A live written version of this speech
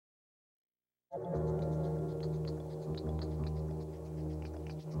Morning,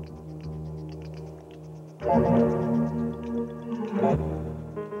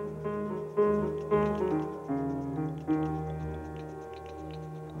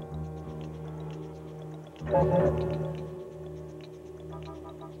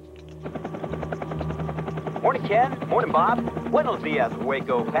 Ken. Morning, Bob. Buenos dias,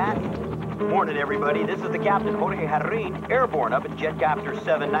 Waco, Pat. Morning, everybody. This is the Captain Jorge Jarrin, airborne up at Jetcopter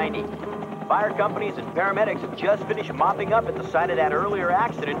 790. Fire companies and paramedics have just finished mopping up at the site of that earlier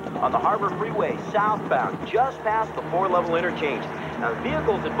accident on the Harbor Freeway, southbound, just past the 4-level interchange. Now, the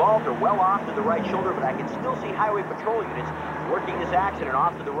vehicles involved are well off to the right shoulder, but I can still see highway patrol units working this accident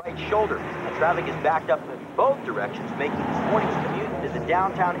off to the right shoulder. The traffic is backed up in both directions, making this morning's commute to the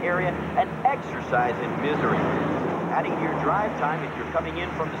downtown area an exercise in misery. Adding to your drive time if you're coming in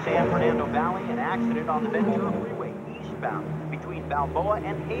from the San Fernando Valley, an accident on the Ventura Freeway eastbound between Balboa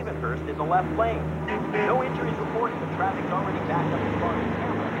and Havenhurst in the left lane. No injuries reported, but traffic's already backed up as far as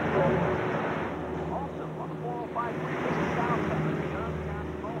camera. Also, on the 405 freeway southbound, just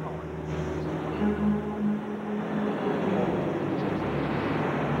past Mulholland.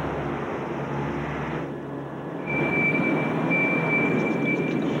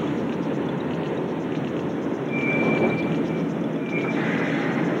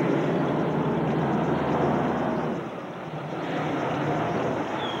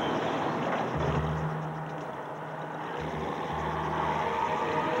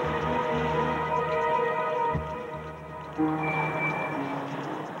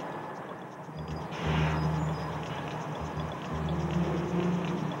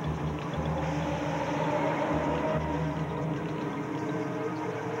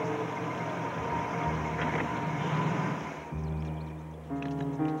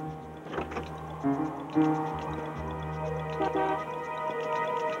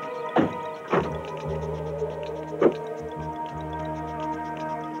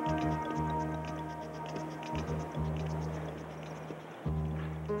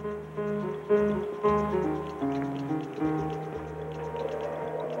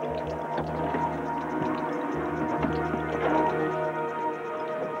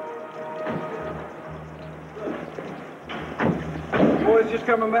 Just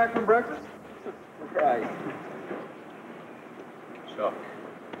coming back from breakfast? Right. Shock.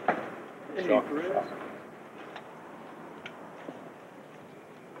 Hey, Shock.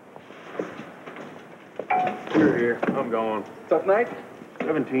 You're here. I'm gone. Tough night?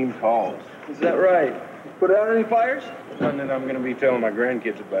 17 calls. Is that right? Put out any fires? Nothing that I'm going to be telling my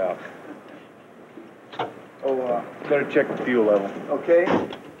grandkids about. Oh, Better check the fuel level. okay.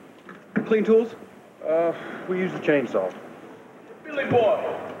 Clean tools? We use the chainsaw. Billy boy,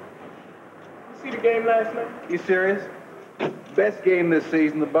 you see the game last night? You serious? Best game this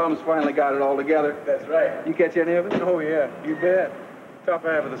season. The bums finally got it all together. That's right. You catch any of it? Oh, yeah, you bet. Top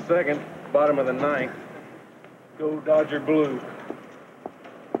half of the second, bottom of the ninth. Go Dodger Blue.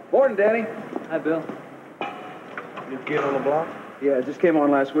 Morning, Danny. Hi, Bill. New kid on the block? Yeah, just came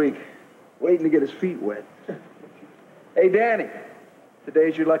on last week. Waiting to get his feet wet. Hey, Danny.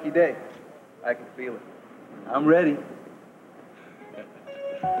 Today's your lucky day. I can feel it. I'm ready.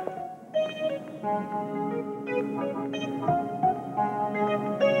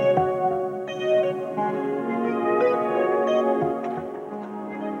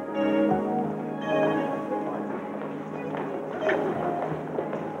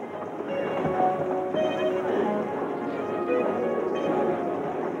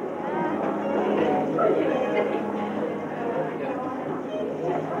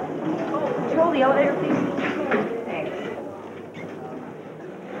 Control the elevator, please. Thanks.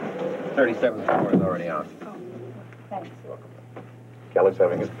 37th floor is already on. Oh, thanks. Kelly's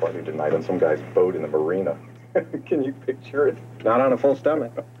having his party tonight on some guy's boat in the marina. Can you picture it? Not on a full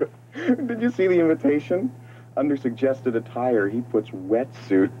stomach. Did you see the invitation? Under suggested attire, he puts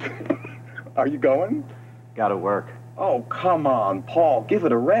wetsuit. Are you going? Gotta work. Oh, come on, Paul. Give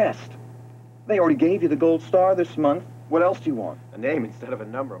it a rest. They already gave you the gold star this month. What else do you want? A name instead of a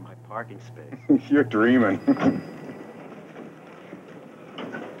number on my parking space. You're dreaming.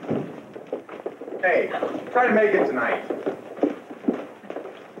 Hey, try to make it tonight.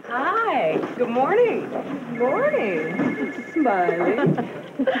 Hi. Good morning. Good morning. Smiley.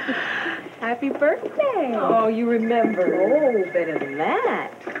 Happy birthday. Oh, you remember. Oh, better than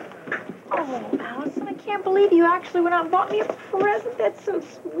that. Oh, Allison, I can't believe you actually went out and bought me a present. That's so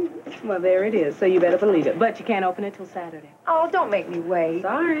sweet. Well, there it is, so you better believe it. But you can't open it till Saturday. Oh, don't make me wait.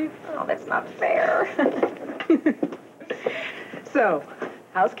 Sorry. Oh, that's not fair. So,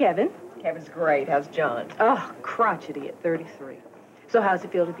 how's Kevin? Kevin's great. How's John? Oh, crotchety at 33. So how's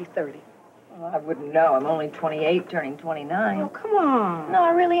it feel to be 30? Well, I wouldn't know. I'm only 28, turning 29. Oh, come on. No,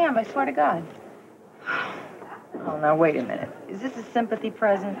 I really am. I swear to God. Oh, now, wait a minute. Is this a sympathy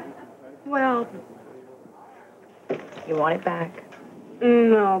present? Well, You want it back?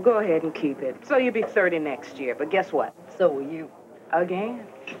 no, go ahead and keep it. So you'll be 30 next year, but guess what? So will you. Again.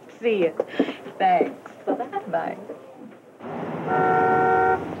 See ya. Thanks. Bye.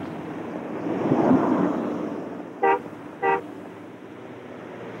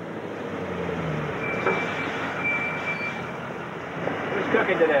 Who's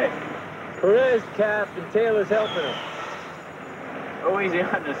cooking today? Perez, Cap, and Taylor's helping us. Go easy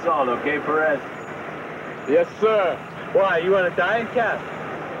on the salt, okay, Perez? Yes, sir. Why, you want to die, Cap?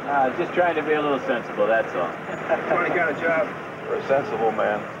 Just trying to be a little sensible, that's all. Tony got a job for a sensible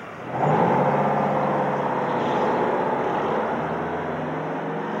man.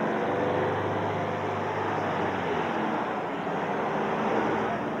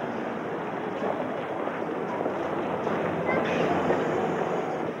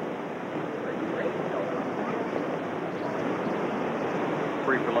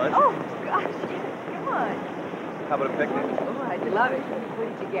 Free for lunch? Oh, gosh. Come on. How about a picnic? Oh, I'd love it.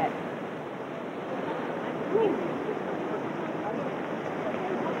 What did you get?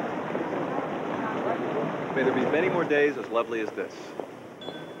 May there be many more days as lovely as this,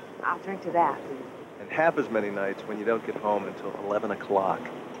 I'll drink to that. and half as many nights when you don't get home until 11 o'clock.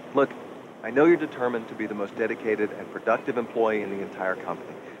 Look, I know you're determined to be the most dedicated and productive employee in the entire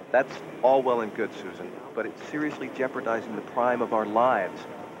company. That's all well and good, Susan, but it's seriously jeopardizing the prime of our lives.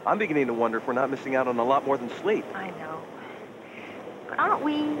 I'm beginning to wonder if we're not missing out on a lot more than sleep. I know. But aren't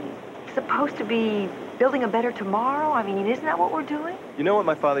we supposed to be building a better tomorrow? I mean, isn't that what we're doing? You know what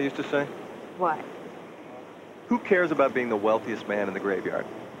my father used to say? What? Who cares about being the wealthiest man in the graveyard?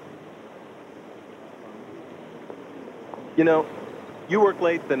 You know, you work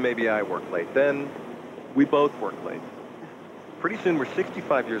late, then maybe I work late. Then we both work late. Pretty soon we're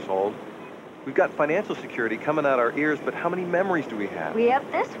 65 years old. We've got financial security coming out our ears, but how many memories do we have? We have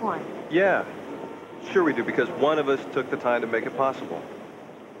this one. Yeah, sure we do, because one of us took the time to make it possible.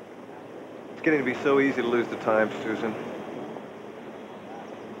 It's getting to be so easy to lose the time, Susan.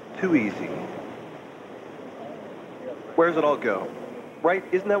 Too easy. Where does it all go? Right?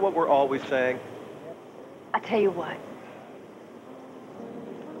 Isn't that what we're always saying? I tell you what.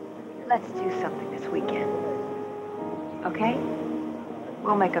 Let's do something this weekend. Okay?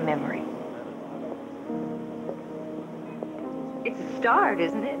 We'll make a memory. It's a start,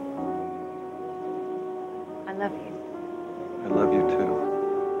 isn't it? I love you. I love you too.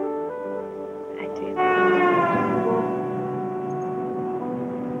 I do.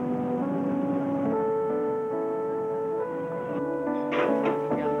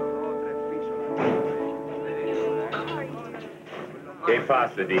 Que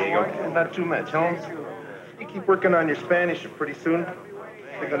pasa, Diego? Not too much, Holmes. You keep working on your Spanish, and pretty soon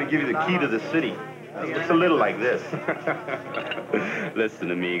they're going to give you the key to the city. It's a little like this.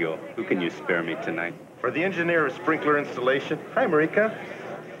 Listen, amigo, who can you spare me tonight? For the engineer of sprinkler installation, hi, Marika.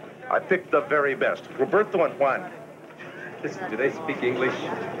 I picked the very best, Roberto and Juan. Listen, do they speak English?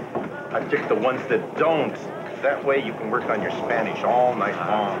 I picked the ones that don't. That way you can work on your Spanish all night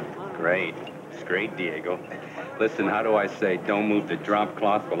long. Great. It's great, Diego. Listen, how do I say, don't move the drop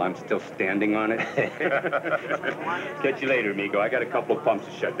cloth while I'm still standing on it? Catch you later, amigo. I got a couple of pumps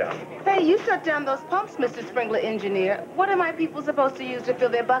to shut down. Hey, you shut down those pumps, Mr. Sprinkler Engineer. What are my people supposed to use to fill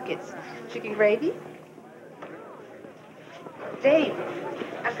their buckets? Chicken gravy? Dave,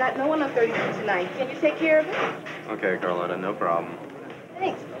 I've got no one on 32 tonight. Can you take care of it? Okay, Carlotta, no problem.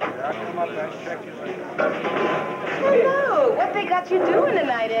 Thanks. Hello. What they got you doing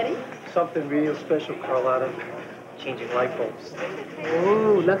tonight, Eddie? Something real special, Carlotta. Changing light bulbs.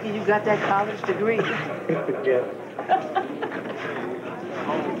 Oh, lucky you got that college degree. Yeah.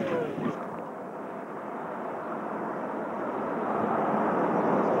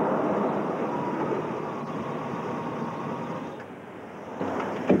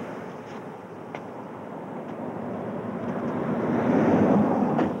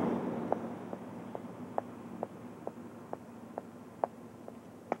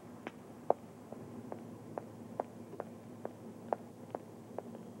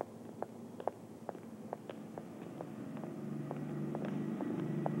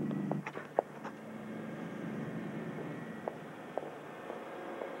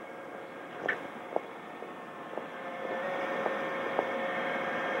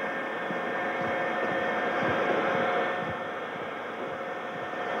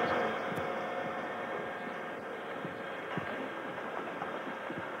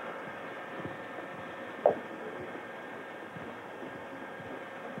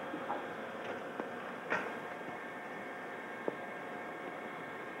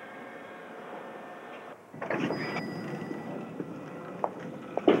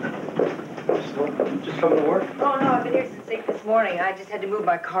 coming to work? Oh, no, I've been here since 8 this morning. I just had to move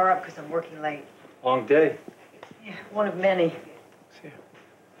my car up because I'm working late. Long day. Yeah, one of many. See ya.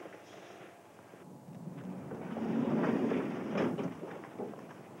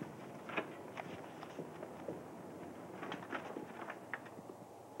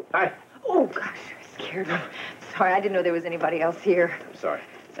 Hi. Oh, gosh, I scared me. Sorry, I didn't know there was anybody else here. I'm sorry.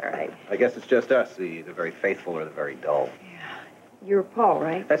 It's all right. I guess it's just us, the very faithful or the very dull. Yeah. You're Paul,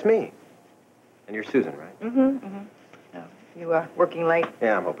 right? That's me. And you're Susan, right? No. You, working late?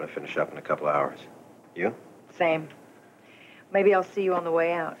 Yeah, I'm hoping to finish up in a couple of hours. You? Same. Maybe I'll see you on the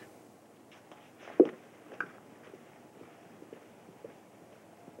way out.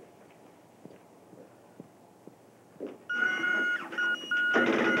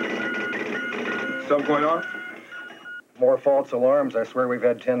 Something going on? More false alarms. I swear we've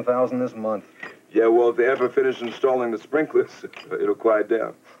had 10,000 this month. Yeah, well, if they ever finish installing the sprinklers, it'll quiet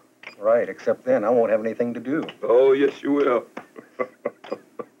down. Right, except then I won't have anything to do. Oh, yes, you will.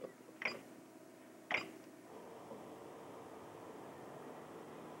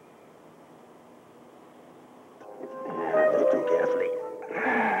 Listen carefully.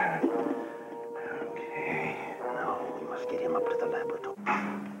 Okay, now we must get him up to the laboratory.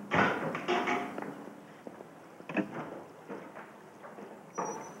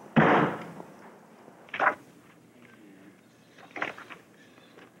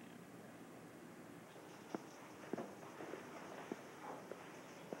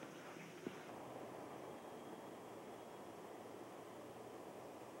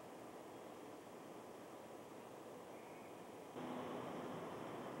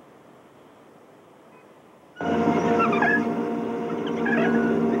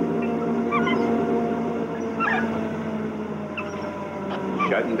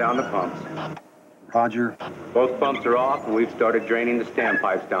 Shutting down the pumps. Roger. Both pumps are off, and we've started draining the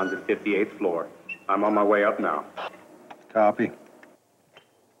standpipes down to the 58th floor. I'm on my way up now. Copy.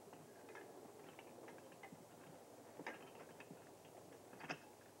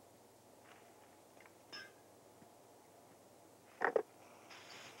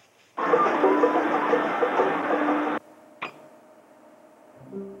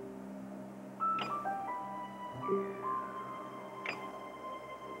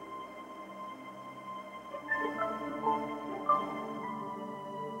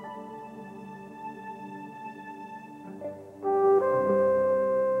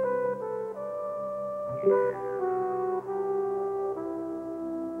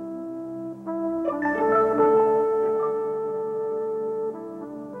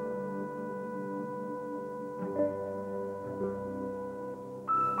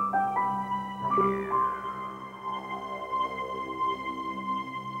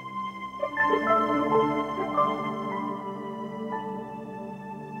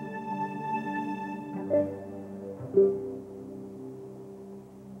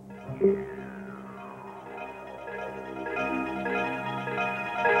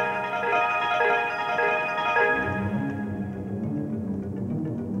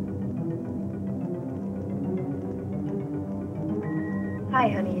 Hi,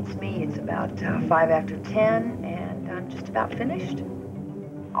 honey, it's me. It's about 5 after 10, and I'm just about finished.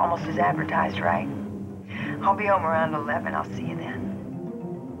 Almost as advertised, right? I'll be home around 11. I'll see you then.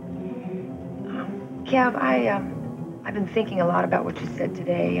 Kev, I've been thinking a lot about what you said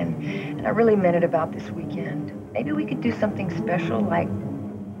today, and I really meant it about this weekend. Maybe we could do something special, like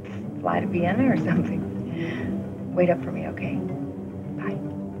fly to Vienna or something. Wait up for me, okay? Bye.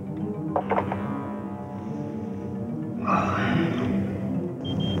 Oh.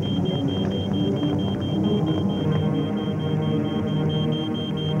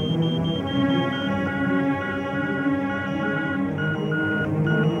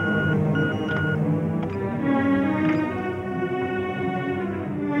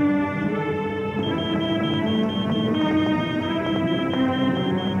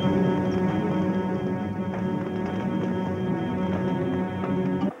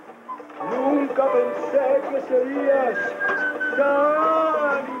 Nunca pensé que serías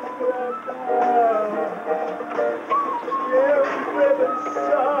tan ingrata. Siempre he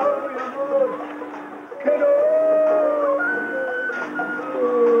pensado, mi amor, que no.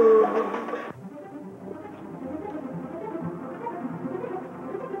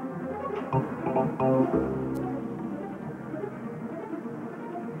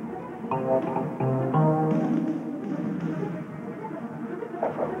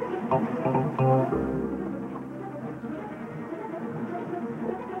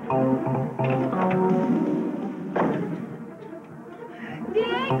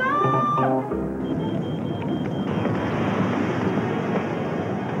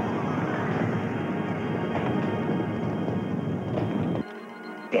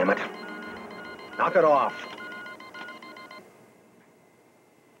 damn it. Knock it off.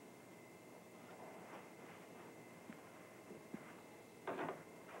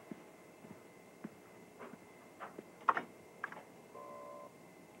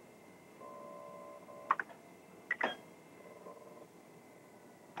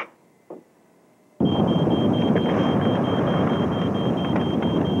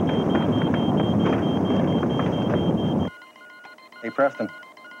 Hey, Preston.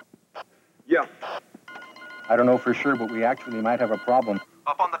 Yeah. I don't know for sure, but we actually might have a problem.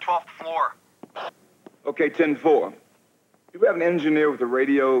 Up on the 12th floor. Okay, 10-4. Do you have an engineer with a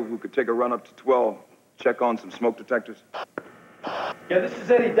radio who could take a run up to 12, check on some smoke detectors? Yeah, this is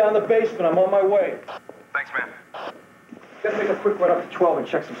Eddie down the basement. I'm on my way. Thanks, man. Gotta make a quick run up to 12 and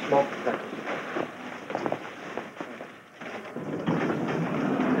check some smoke detectors.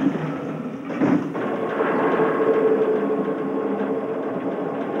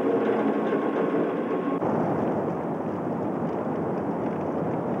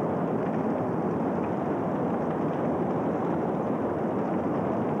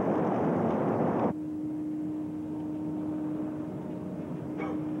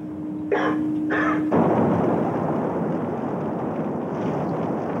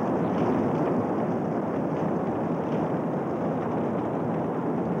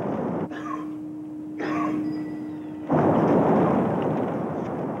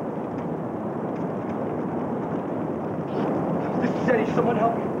 Eddie, someone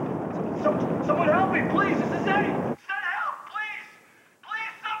help me. Someone help me, please. This is Eddie. Send help, please.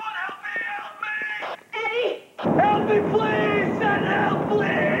 Please, someone help me. Help me. Eddie! Help me, please. Send help,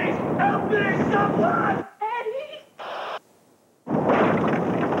 please. Help me, someone. Eddie!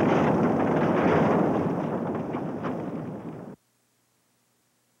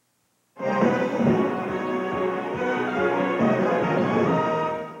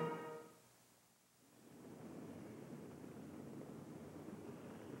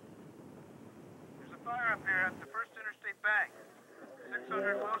 Fire up here at the First Interstate Bank,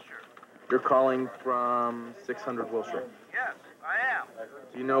 600 Wilshire. You're calling from 600 Wilshire. Yes, I am.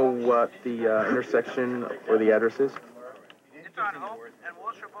 Do you know what the intersection or the address is? It's on Hope and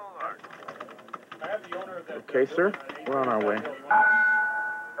Wilshire Boulevard. I have the owner of the... Okay, sir. We're on our way.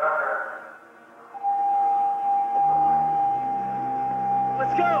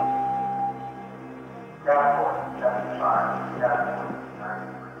 Let's go.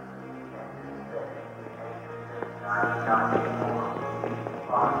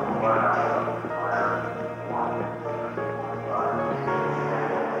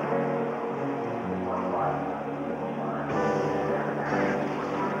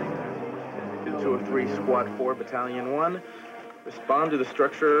 Squad 4, Battalion 1. Respond to the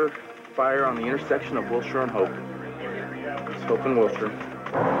structure fire on the intersection of Wilshire and Hope. It's Hope and Wilshire.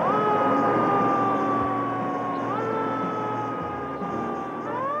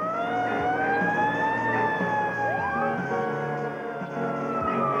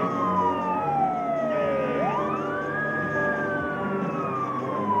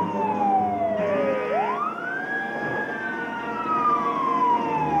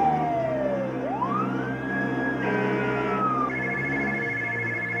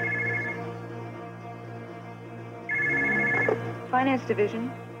 Finance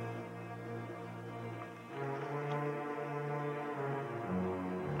Division.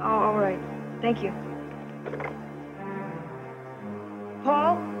 Oh, all right. Thank you.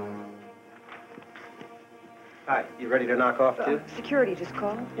 Paul? Hi, you ready to knock off, too? Security just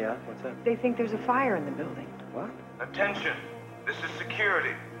called. Yeah, what's up? They think there's a fire in the building. What? Attention. This is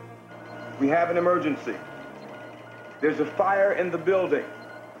security. We have an emergency. There's a fire in the building.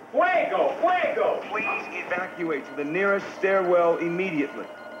 Fuego! Fuego! Please evacuate to the nearest stairwell immediately.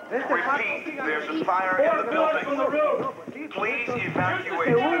 Repeat, there's a fire in the building. Please evacuate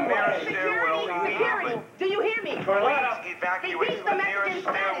to the nearest stairwell immediately. Do you hear me? Please evacuate to the nearest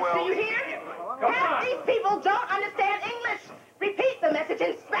stairwell Do you hear? Half these people don't understand English. Repeat the message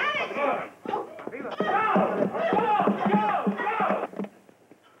in Spanish. Go!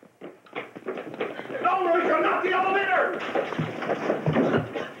 Don't worry, you're not the elevator!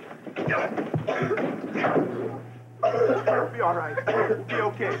 We'll be all right. We'll be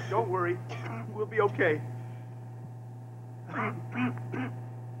okay. Don't worry. We'll be okay.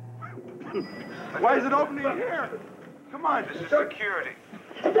 Why is it opening here? Come on. This is security.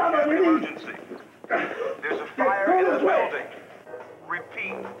 We have an emergency. There's a fire in the building.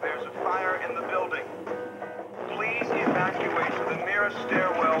 Repeat, there's a fire in the building. Please evacuate to the nearest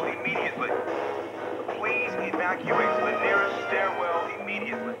stairwell immediately. Please evacuate to the nearest stairwell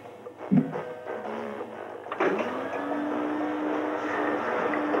immediately.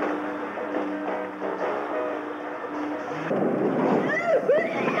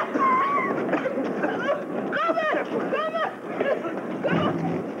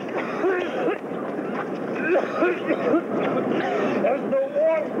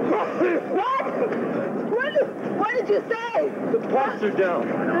 you say? The pumps are down.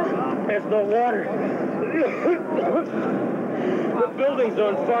 There's no water. The building's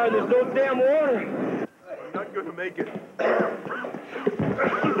on fire. There's no damn water. I'm not going to make it. Help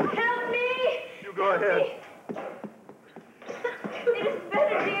me! You go ahead. It is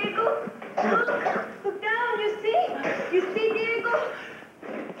better, Diego. Look down, you see? You see, Diego?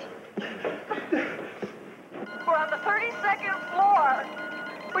 We're on the 32nd floor.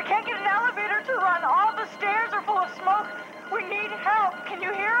 We can't get an elevator to run. All the stairs are full of smoke. We need help. Can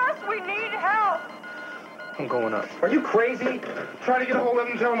you hear us? We need help. I'm going up. Are you crazy? Try to get a hold of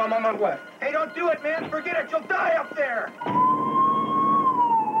him and tell him I'm on my way. Hey, don't do it, man. Forget it. You'll die up there.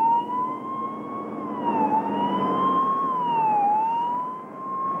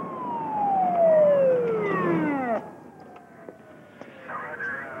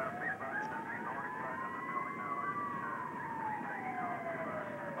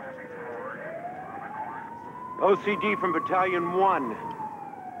 OCD from Battalion 1.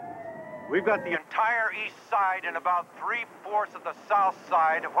 We've got the entire east side and about 3/4 of the south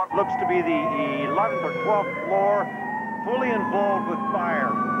side of what looks to be the 11th or 12th floor fully involved with fire.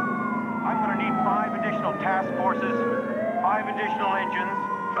 I'm going to need 5 additional task forces, 5 additional engines.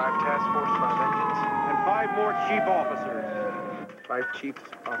 5 task force, 5 engines. And 5 more chief officers. 5 chief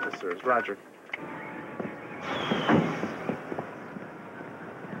officers. Roger.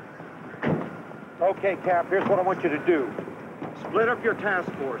 Okay, Cap, here's what I want you to do. Split up your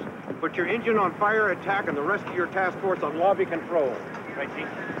task force. Put your engine on fire attack and the rest of your task force on lobby control. Right, Chief?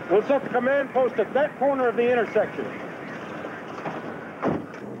 We'll set the command post at that corner of the intersection.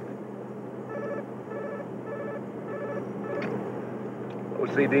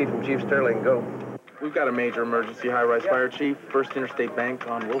 OCD from Chief Sterling, go. We've got a major emergency high-rise fire, Chief. First Interstate Bank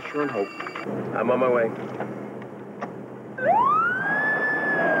on Wilshire and Hope. I'm on my way.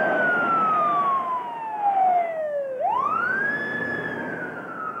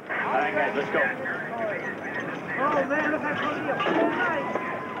 All right, guys, let's go. Oh, man, look how close you are. Oh, nice.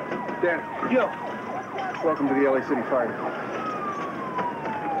 Dan. Yo. Welcome to the LA City Fire Department.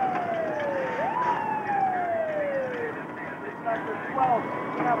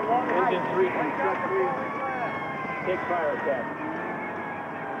 Engine 3 from truck 3. Take fire attack.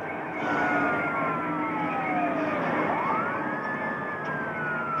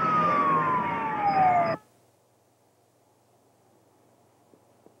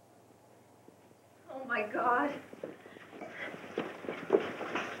 Oh, my God.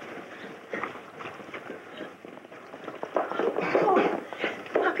 Oh,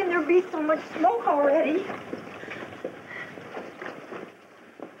 how can there be so much smoke already?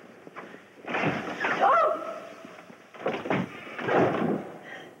 Oh!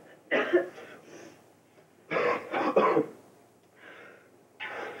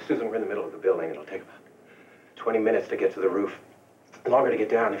 Susan, we're in the middle of the building. It'll take about 20 minutes to get to the roof. Longer to get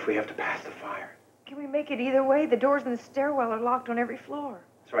down if we have to pass the fire. Can we make it either way? The doors in the stairwell are locked on every floor.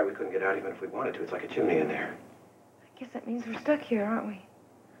 That's right, we couldn't get out even if we wanted to. It's like a chimney in there. I guess that means we're stuck here, aren't we?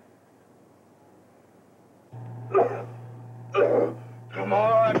 Come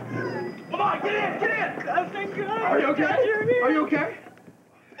on. Come on, get in, get in. That's good. Are you okay? Are you okay?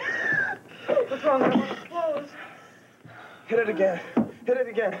 What's wrong? I want to close. Hit it again. Hit it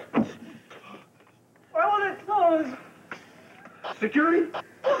again. I want it closed. Security?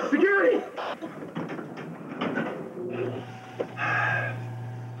 Security!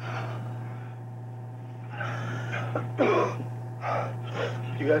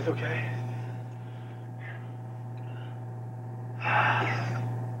 You guys okay?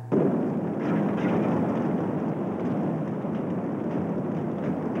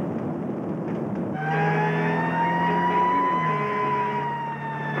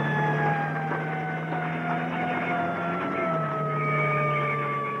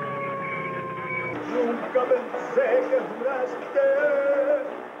 Nunca pensé que juraste.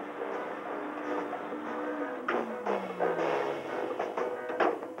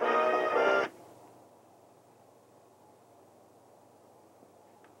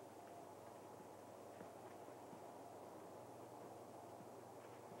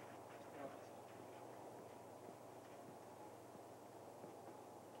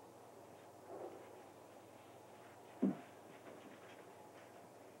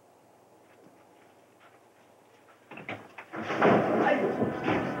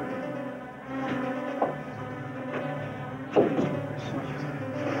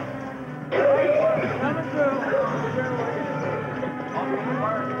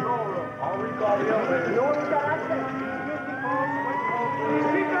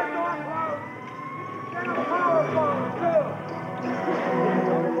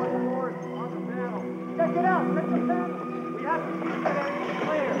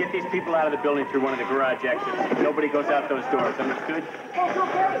 get these people out of the building through one of the garage exits. Nobody goes out those doors, understood?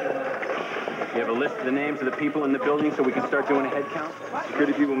 You have a list of the names of the people in the building so we can start doing a head count?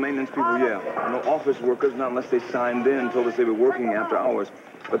 Security people, maintenance people, yeah. No office workers, not unless they signed in, told us they were working after hours.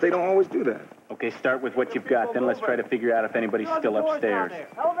 But they don't always do that. Okay, start with what you've got. Then let's try to figure out if anybody's still upstairs.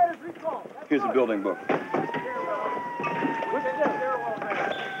 Here's the building book.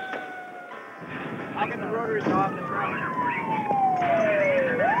 I'll get the rotaries off the train.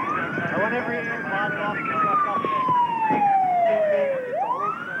 I want every box off the truck up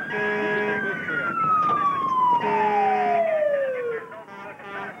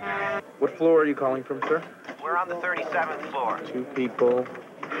What floor are you calling from, sir? We're on the 37th floor. 2 people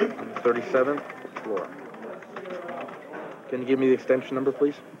on the 37th floor. Can you give me the extension number,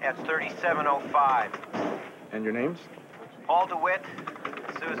 please? That's 3705. And your names? Paul DeWitt,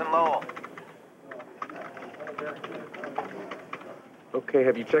 Susan Lowell. Okay,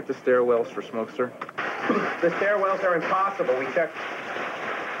 have you checked the stairwells for smoke, sir? The stairwells are impossible. We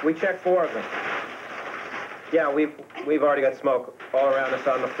checked 4 of them. Yeah, we've already got smoke all around us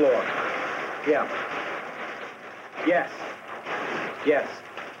on the floor. Yeah. Yes. Yes.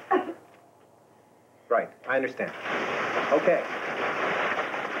 Right, I understand. Okay.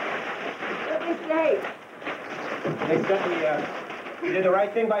 What did they say? They said we did the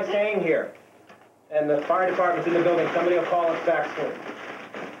right thing by staying here. And the fire department's in the building. Somebody will call us back soon. Did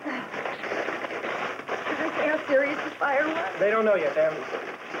they say how serious the fire was? They don't know yet.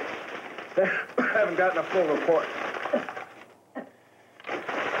 They haven't gotten a full report.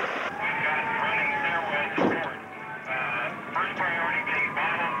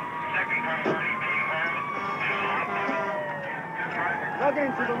 Plug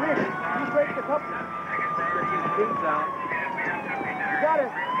into the rig. You break the coupling. Get these beats out. You got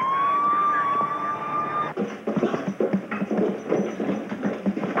it.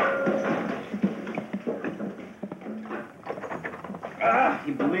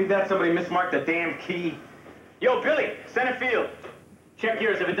 You believe that? Somebody mismarked the damn key. Yo, Billy, center field. Check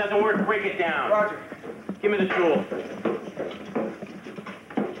yours. If it doesn't work, break it down. Roger. Give me the tool.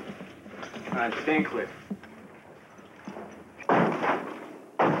 All right, stand clear.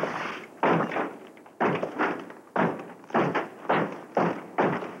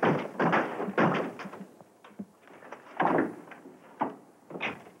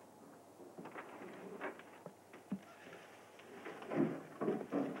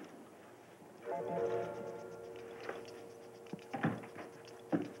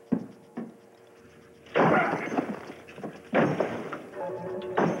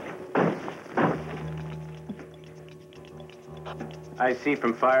 I see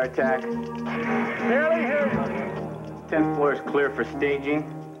from fire attack. Barely hear you. 10th floor is clear for staging.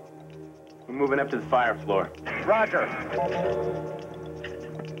 We're moving up to the fire floor. Roger.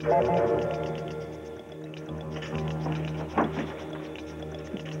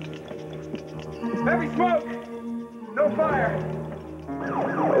 Heavy smoke! No fire!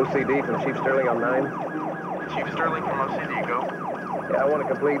 OCD from Chief Sterling on 9. Chief Sterling from OCD, go. Yeah, I want a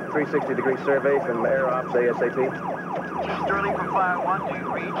complete 360-degree survey from Air Ops ASAP. Chief Sterling from Fire 1, do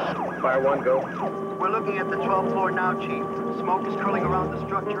you read? Fire 1, go. We're looking at the 12th floor now, Chief. Smoke is curling around the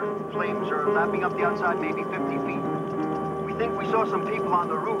structure. Flames are lapping up the outside, maybe 50 feet. We think we saw some people on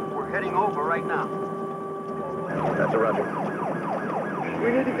the roof. We're heading over right now. That's a roger. We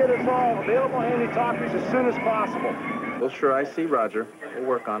need to get us all available handy-talkies as soon as possible. Well, sure, I see, Roger. We'll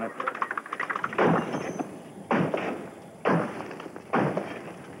work on it.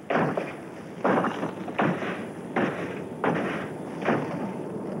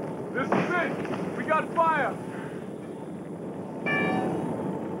 This is it. We got fire.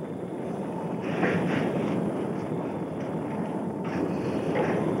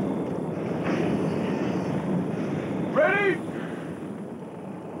 Ready?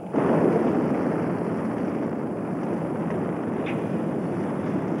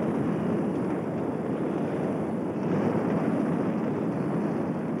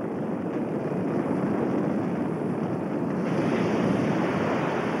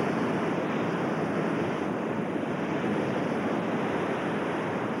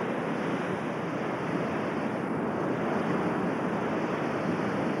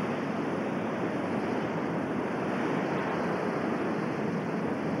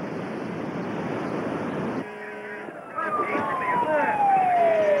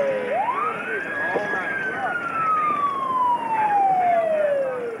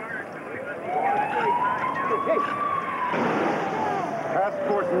 Task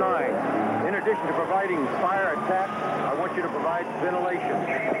Force 9, in addition to providing fire attack, I want you to provide ventilation.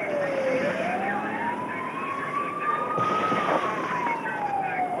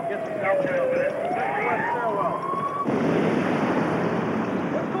 What's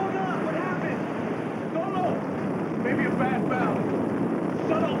going on? What happened? Don't know. Maybe a bad valve.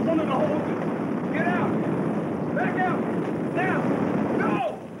 Shut off one of the hoses. Get out. Back out. Now.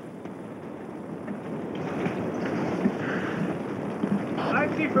 Go. I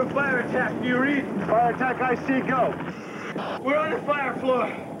see for fire attack. Do you read? Fire attack, I see, go. We're on the fire floor.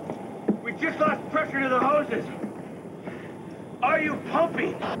 We just lost pressure to the hoses. Are you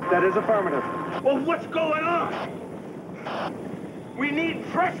pumping? That is affirmative. Well, what's going on? We need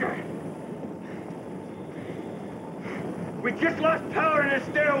pressure. We just lost power in the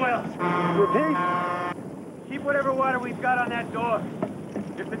stairwells. Repeat. Keep whatever water we've got on that door.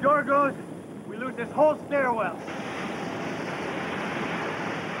 If the door goes, we lose this whole stairwell.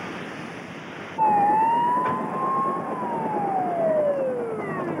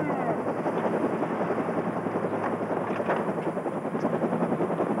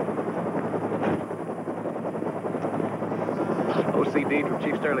 OCD from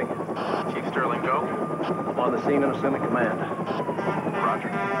Chief Sterling. Chief Sterling, go. I'm on the scene and assuming command. Roger.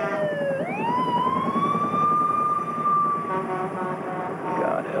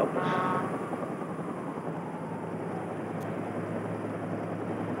 God help us.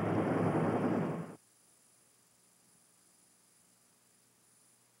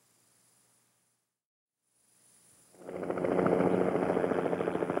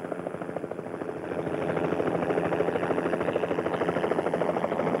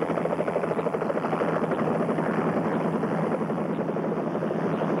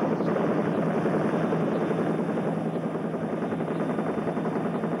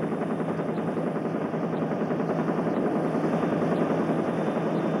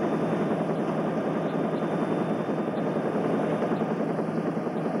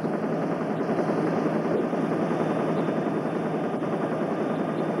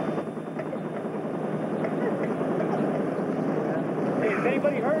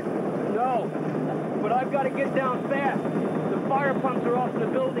 Got to get down fast. The fire pumps are off the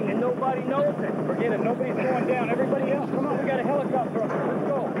building and nobody knows it. Forget it. Nobody's going down. Everybody else, come on. We got a helicopter up there. Let's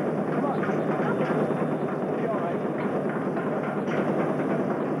go. Come on. Be all right.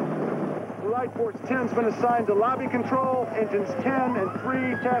 Light Force 10's been assigned to lobby control. Engines 10 and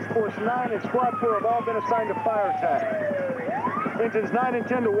 3, Task Force 9 and Squad 4 have all been assigned to fire attack. Engines 9 and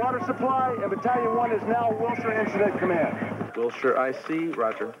 10 to water supply, and Battalion 1 is now Wilshire Incident Command. Wilshire, I see.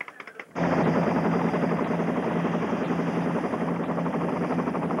 Roger.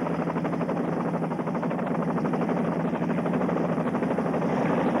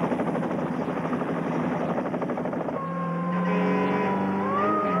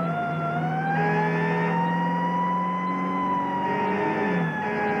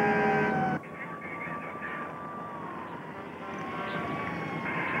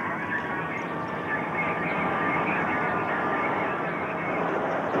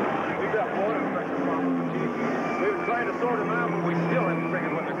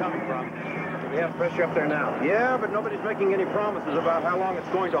 Pressure up there now. Yeah, but nobody's making any promises about how long it's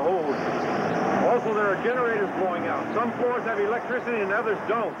going to hold. Also, there are generators blowing out. Some floors have electricity and others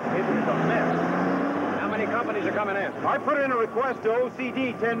don't. It is a mess. How many companies are coming in? I put in a request to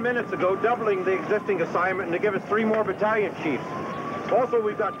OCD 10 minutes ago, doubling the existing assignment and to give us 3 more battalion chiefs. Also,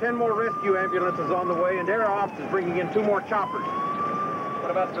 we've got 10 more rescue ambulances on the way, and Air Ops is bringing in 2 more choppers. What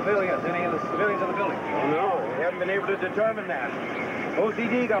about civilians? Any of the civilians in the building? No, we haven't been able to determine that.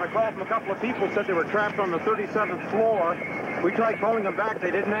 OCD got a call from a couple of people, said they were trapped on the 37th floor. We tried calling them back,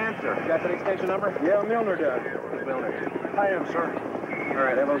 they didn't answer. You got the extension number? Yeah, Milner does. Who's Milner? I am, sir. All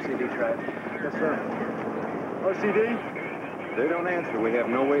right, have OCD tried. Yes, sir. OCD? They don't answer. We have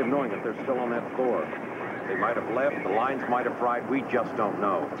no way of knowing if they're still on that floor. They might have left, the lines might have fried, we just don't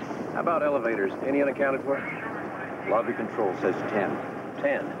know. How about elevators? Any unaccounted for? Lobby control says 10.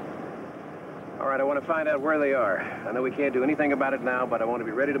 10. All right, I want to find out where they are. I know we can't do anything about it now, but I want to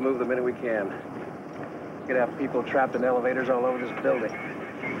be ready to move the minute we can. We could have people trapped in elevators all over this building.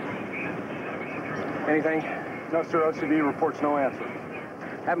 Anything? No, sir. OCD reports no answer.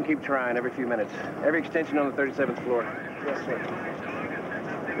 Have them keep trying every few minutes. Every extension on the 37th floor. Yes,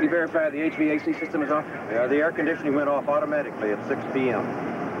 sir. You verify the HVAC system is off? Yeah, the air conditioning went off automatically at 6 p.m.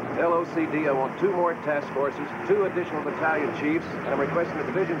 Tell OCD I want 2 more task forces, 2 additional battalion chiefs, and I'm requesting that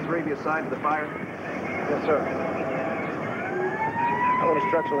Division 3 be assigned to the fire. Yes, sir. I want a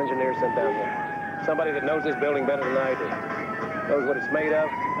structural engineer sent down here. Somebody that knows this building better than I do. Knows what it's made of,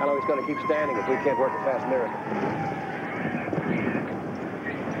 how long it's going to keep standing if we can't work a fast miracle.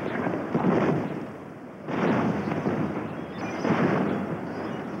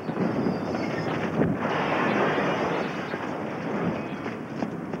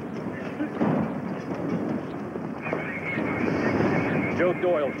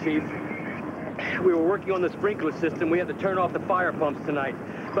 Doyle, Chief. We were working on the sprinkler system. We had to turn off the fire pumps tonight,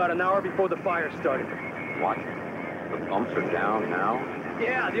 about an hour before the fire started. What? The pumps are down now?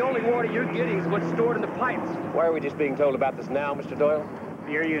 Yeah, the only water you're getting is what's stored in the pipes. Why are we just being told about this now, Mr. Doyle?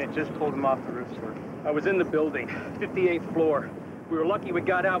 The air unit just pulled them off the roof, sir. I was in the building, 58th floor. We were lucky we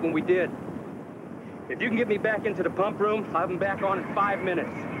got out when we did. If you can get me back into the pump room, I'll have them back on in 5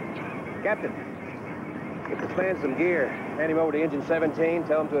 minutes. Captain, get the man some gear. Hand him over to Engine 17.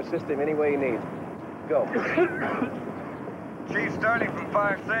 Tell him to assist him any way he needs. Go. Chief Sterling from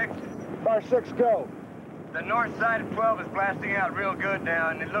Fire 6. Fire 6, go. The north side of 12 is blasting out real good now,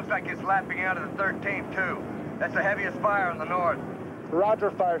 and it looks like it's lapping out of the 13th, too. That's the heaviest fire on the north.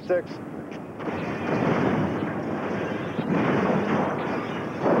 Roger, Fire 6.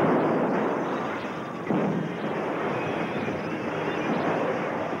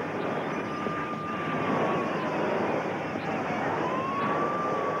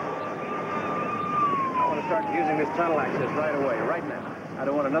 Start using this tunnel access right away, right now. I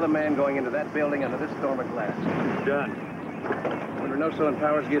don't want another man going into that building under this storm of glass. Done. When Reynoso and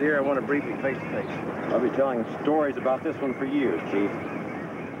Powers get here, I want to brief you face to face. I'll be telling stories about this one for years, Chief.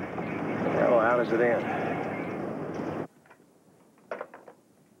 Well, how does it end?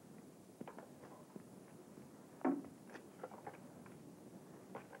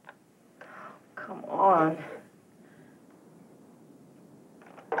 Come on.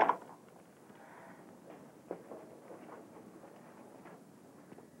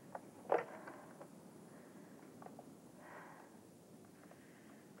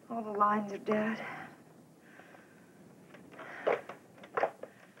 All the lines are dead.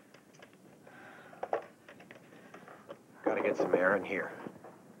 Gotta get some air in here.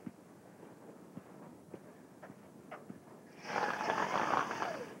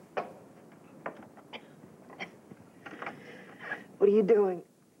 What are you doing?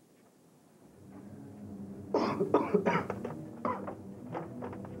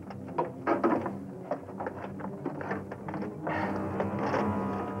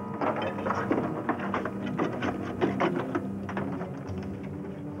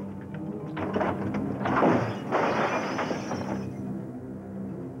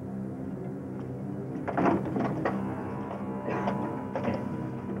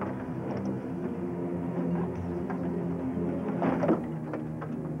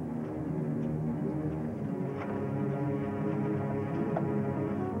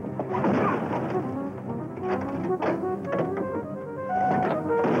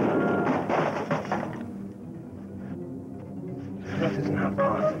 This is not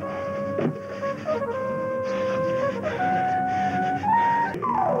possible.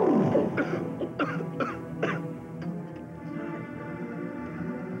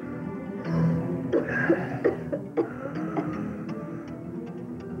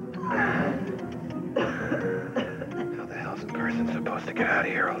 How the hell's a person supposed to get out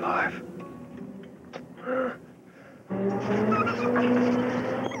of here alive?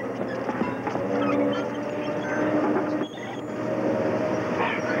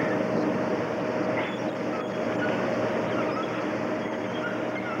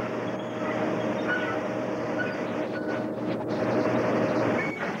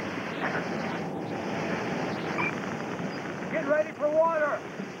 Get ready for water.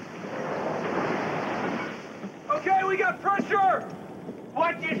 Okay, we got pressure.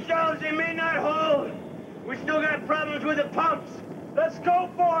 Watch yourselves, they may not hold. We still got problems with the pumps. Let's go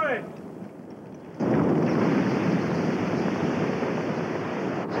for it.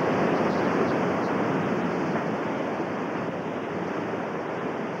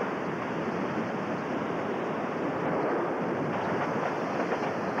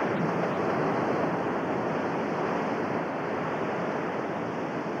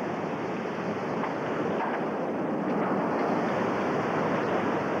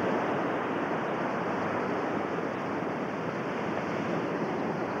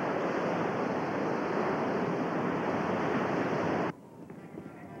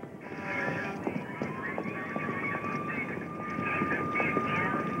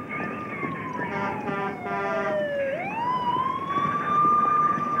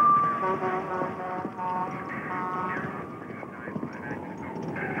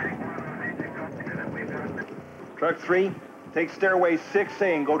 Truck 3, take stairway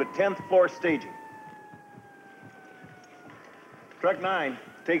 6A and go to 10th floor staging. Truck 9,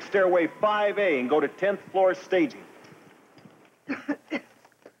 take stairway 5A and go to 10th floor staging.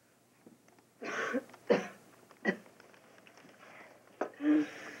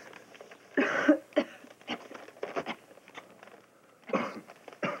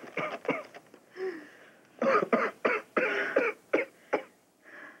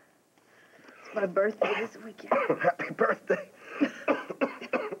 birthday this weekend. Happy birthday. A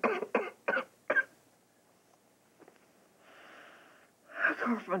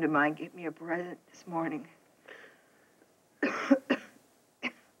girlfriend of mine gave me a present this morning. Why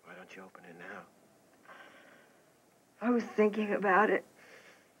don't you open it now? I was thinking about it,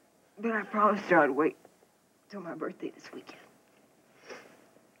 but I promised her I'd wait till my birthday this weekend.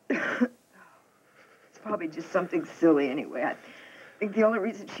 It's probably just something silly anyway. I think the only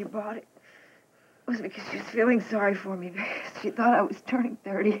reason she bought it was because she was feeling sorry for me because she thought I was turning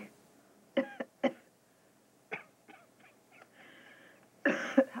 30.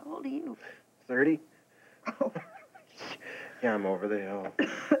 How old are you? 30? Yeah, I'm over the hill.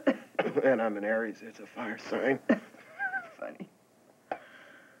 And I'm an Aries. It's a fire sign. Funny.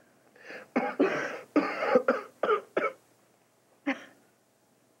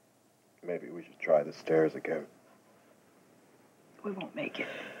 Maybe we should try the stairs again. We won't make it.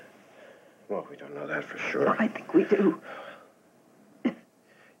 Well, we don't know that for sure. I think we do. It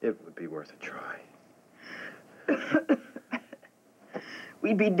would be worth a try.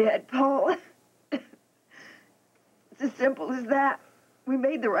 We'd be dead, Paul. It's as simple as that. We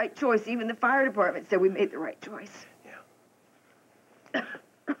made the right choice. Even the fire department said we made the right choice. Yeah.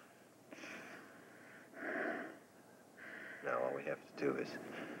 Now all we have to do is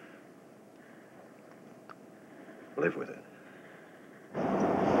live with it.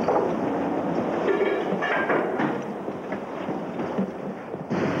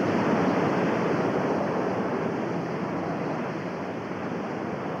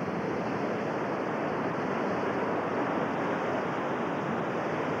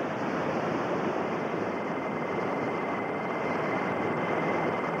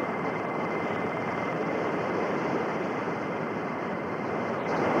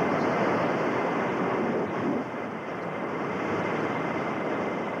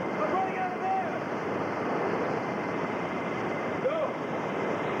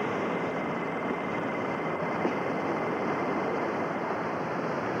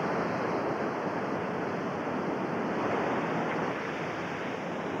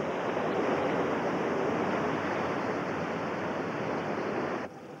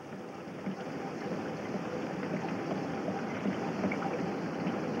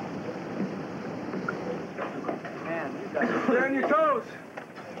 Stay on your toes.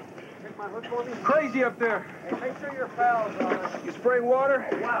 Crazy up there. Hey, make sure your pals are. You spray water.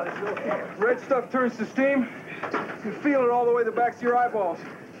 Oh, wow, there's no air. Red stuff turns to steam. You feel it all the way the backs of your eyeballs.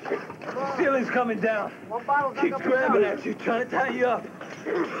 Ceiling's coming down. One bottle. Keeps grabbing at you, trying to tie you up.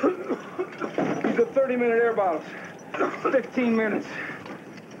 These are 30-minute air bottles. 15 minutes.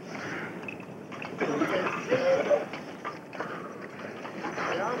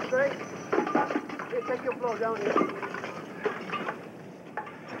 Down straight. Here, take your flow down here.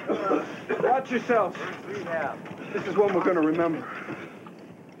 Watch yourselves. This is one we're going to remember.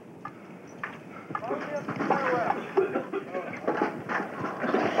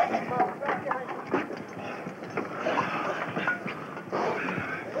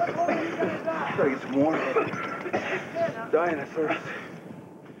 Gotta get some water. Dying of thirst.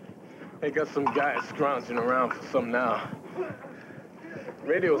 They got some guys scrounging around for some now.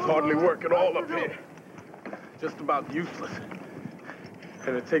 Radios hardly work at all up here. Just about useless.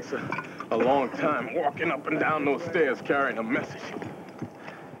 And it takes a long time walking up and down those stairs carrying a message.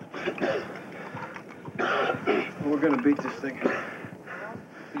 We're gonna beat this thing.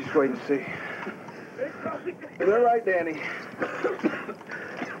 You just wait and see. Is that right, Danny?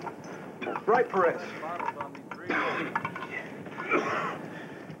 Right, Perez.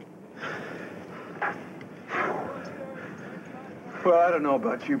 Well, I don't know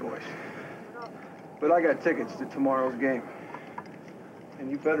about you boys, but I got tickets to tomorrow's game. And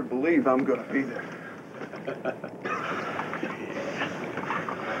you better believe I'm gonna be there.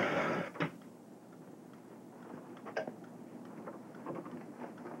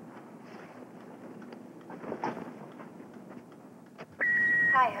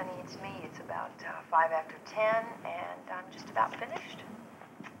 Hi, honey, it's me. It's about 5 after 10, and I'm just about finished.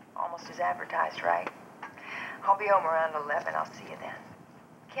 Almost as advertised, right? I'll be home around 11. I'll see you then.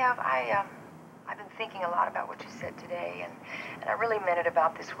 Kev, I've been thinking a lot about what you said today, and I really meant it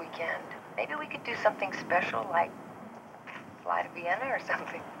about this weekend. Maybe we could do something special, like fly to Vienna or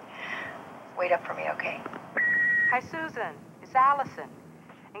something. Wait up for me, okay? Hi, Susan. It's Allison.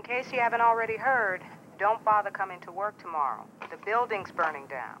 In case you haven't already heard, don't bother coming to work tomorrow. The building's burning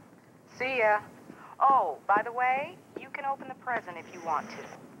down. See ya. Oh, by the way, you can open the present if you want to.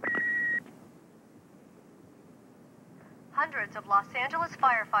 Hundreds of Los Angeles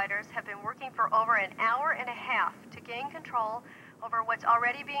firefighters have been working for over an hour and a half to gain control over what's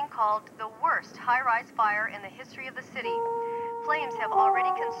already being called the worst high-rise fire in the history of the city. Flames have already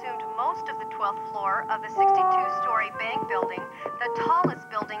consumed most of the 12th floor of the 62-story bank building, the tallest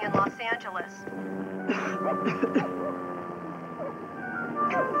building in Los Angeles.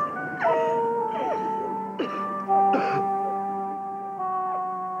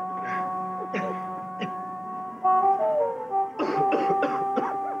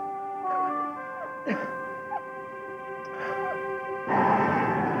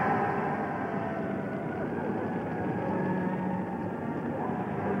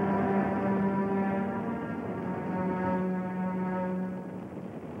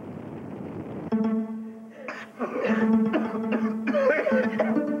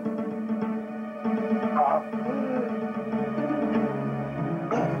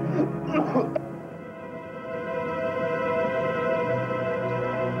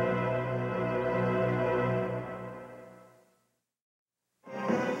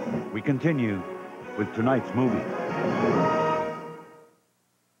 We continue with tonight's movie.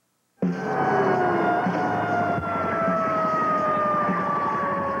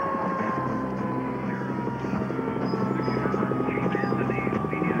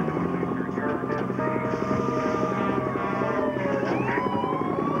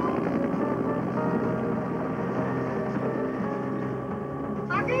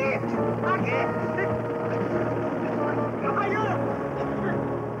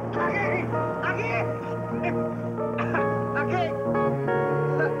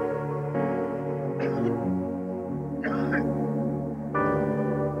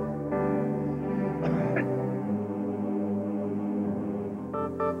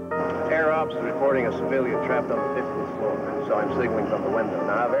 Air Ops is reporting a civilian trapped on the 50th floor. Saw him signaling from the window.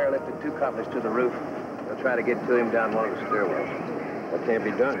 Now, I've airlifted 2 companies to the roof. They'll try to get to him down one of the stairwells. That can't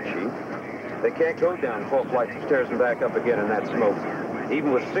be done, Chief. They can't go down 4 flights of stairs and back up again in that smoke.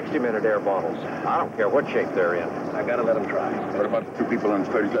 Even with 60-minute air bottles. I don't care what shape they're in. I gotta let them try. What about the 2 people on the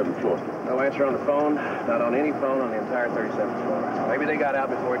 37th floor? No answer on the phone. Not on any phone on the entire 37th floor. Maybe they got out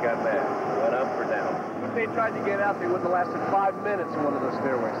before it got bad. Went up or down. If they tried to get out, they wouldn't have lasted 5 minutes in one of those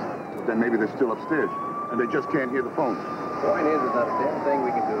stairways. Then maybe they're still upstairs, and they just can't hear the phone. Point is, there's not a damn thing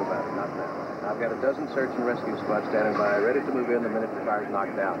we can do about it. Not now. I've got a dozen search and rescue squads standing by, ready to move in the minute the fire's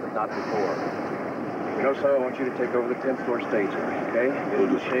knocked out, but not before. You know, so I want you to take over the 10th floor staging, okay? Get it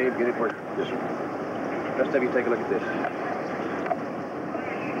in shape, get it working. Yes, sir. Rest of you take a look at this.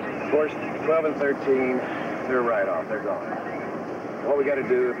 Of course, 12 and 13, they're right off. They're gone. What we got to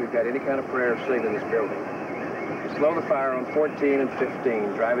do, if we've got any kind of prayer of saving this building, is slow the fire on 14 and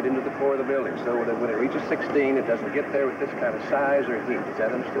 15, drive it into the core of the building, so that when it reaches 16, it doesn't get there with this kind of size or heat. Is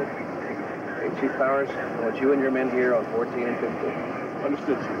that understood? Okay, Chief Powers, I want you and your men here on 14 and 15.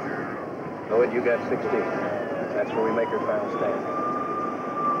 Understood, Chief. Go ahead, you got 16. That's where we make our final stand.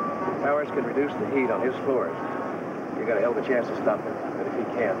 Powers can reduce the heat on his floors. You got a hell of a chance to stop him, but if he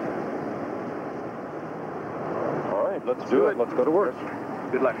can't... All right, let's do it. Let's go to work.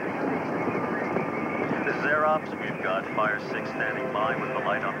 Good luck. This is Air Ops. We've got Fire 6 standing by with the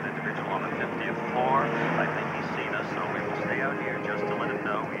light on an individual on the 50th floor. I think he's seen us, so we will stay out here just to let him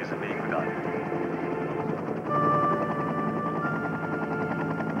know he isn't being forgotten.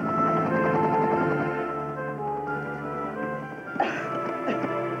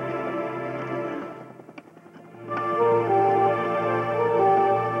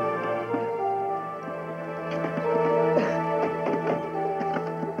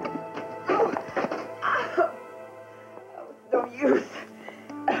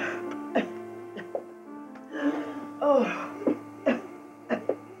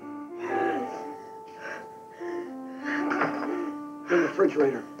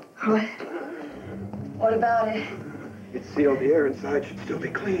 Refrigerator. What? What about it? It's sealed. The air inside should still be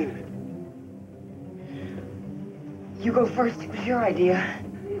clean. You go first. It was your idea.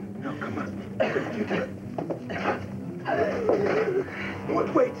 No, come on. You do it.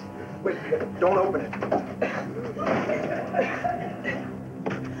 Wait. Don't open it. Come on.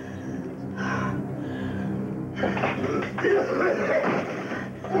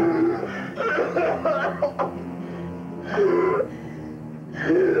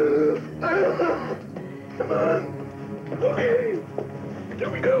 Okay. There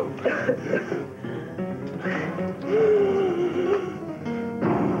we go.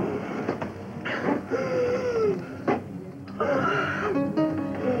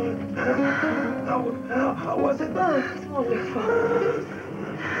 How was it? It's wonderful.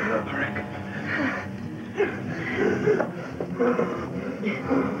 Rick.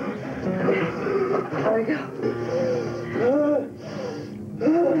 There we go.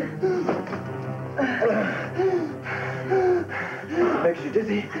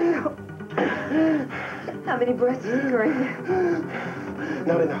 many breaths are you going?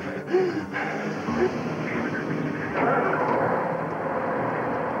 Not enough.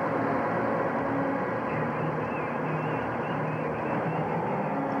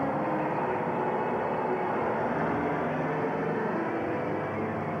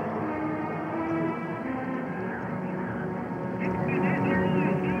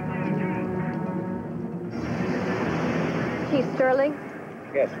 Chief Sterling?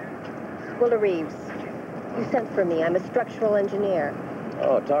 Yes. Willa Reeves. You sent for me. I'm a structural engineer.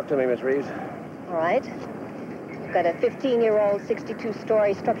 Oh, talk to me, Miss Reeves. All right. You've got a 15-year-old,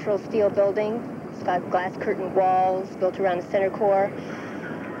 62-story structural steel building. It's got glass curtain walls built around the center core.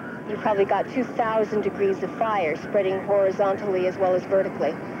 You've probably got 2,000 degrees of fire spreading horizontally as well as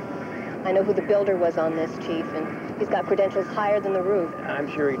vertically. I know who the builder was on this, Chief, and he's got credentials higher than the roof. I'm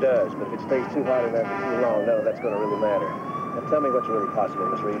sure he does, but if it stays too hot in there for too long, none of that's going to really matter. Now tell me what's really possible,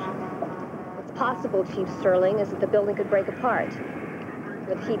 Miss Reeves. What's possible, Chief Sterling, is that the building could break apart.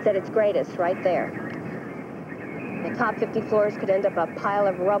 With heat's at its greatest, right there. The top 50 floors could end up a pile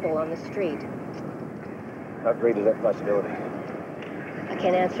of rubble on the street. How great is that possibility? I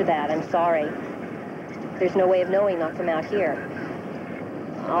can't answer that, I'm sorry. There's no way of knowing, not from out here.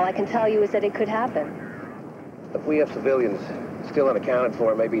 All I can tell you is that it could happen. If we have civilians still unaccounted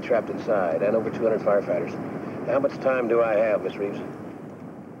for, maybe trapped inside, and over 200 firefighters. How much time do I have, Miss Reeves?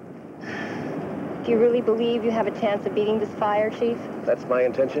 Do you really believe you have a chance of beating this fire, Chief? That's my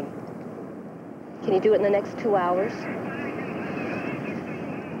intention. Can you do it in the next 2 hours?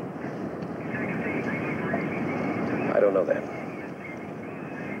 I don't know that.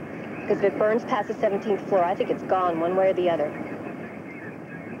 Because if it burns past the 17th floor, I think it's gone one way or the other.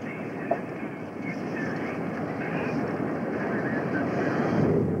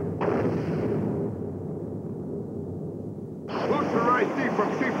 From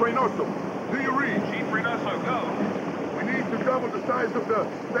Chief Reynoso. Do you read? Chief Reynoso, go. We need to double the size of the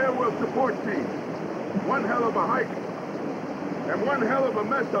stairwell support team. One hell of a hike. And one hell of a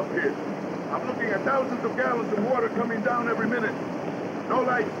mess up here. I'm looking at thousands of gallons of water coming down every minute. No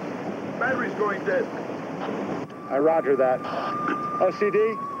lights. Batteries going dead. I roger that.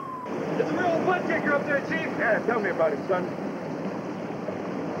 OCD? There's a real butt kicker up there, Chief. Yeah, tell me about it, son.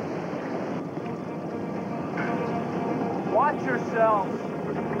 Watch yourselves.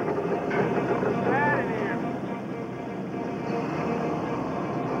 Bad in here.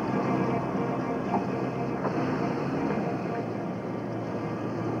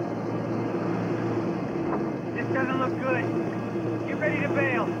 This doesn't look good. Get ready to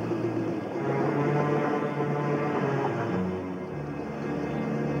bail.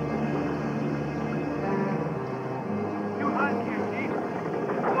 Too hot here, Chief.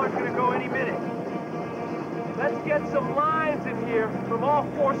 The floor's gonna go any minute. Let's get some lines in here from all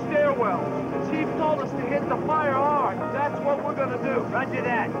 4 stairwells. The chief told us to hit the fire hard. That's what we're gonna do. Roger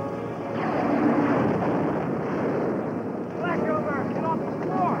that. Blackover, get off the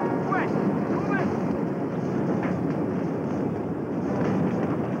floor. Quick, move it.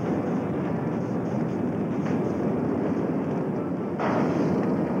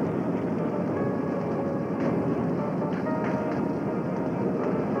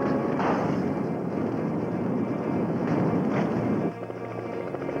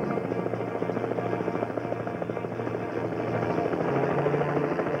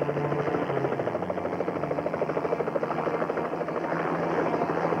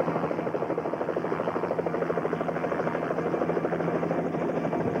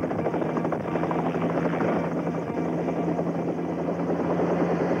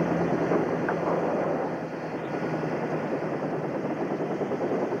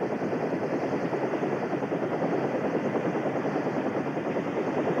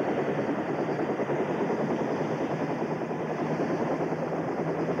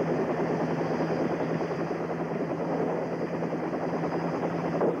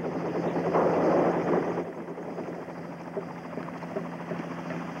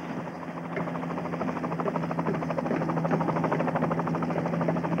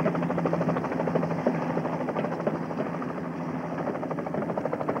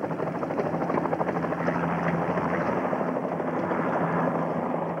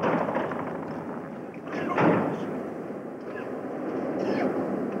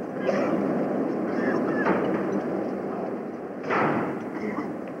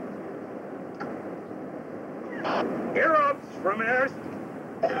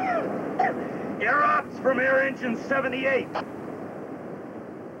 Air ops from Air Engine 78.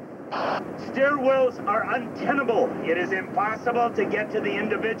 Stairwells are untenable. It is impossible to get to the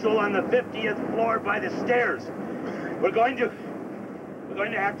individual on the 50th floor by the stairs. We're going to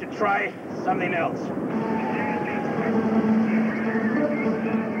have to try something else.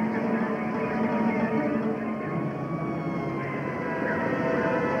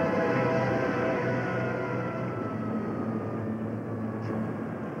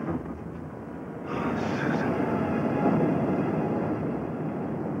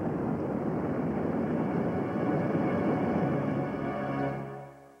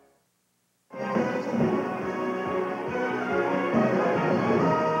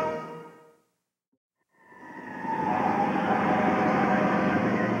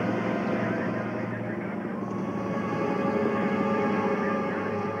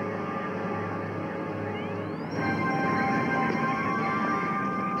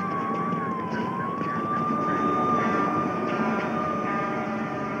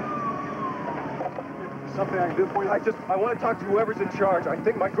 Something I can do for you? I want to talk to whoever's in charge. I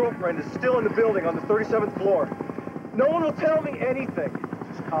think my girlfriend is still in the building on the 37th floor. No one will tell me anything.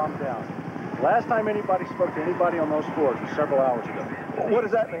 Just calm down. Last time anybody spoke to anybody on those floors was several hours ago. What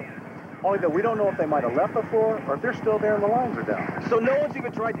does that mean? Only that we don't know if they might have left the floor or if they're still there and the lines are down. So no one's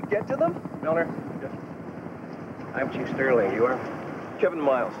even tried to get to them? Miller? Yes. I'm Chief Sterling. You are? Kevin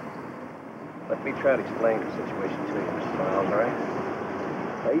Miles. Let me try to explain the situation to you, Mr. Miles, all right?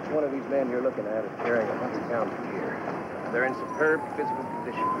 Now, each one of these men you're looking at is carrying 100 pounds of gear. They're in superb physical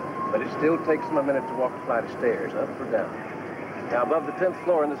condition, but it still takes them a minute to walk a flight of stairs, up or down. Now, above the 10th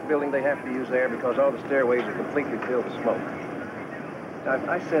floor in this building, they have to use air because all the stairways are completely filled with smoke. Now,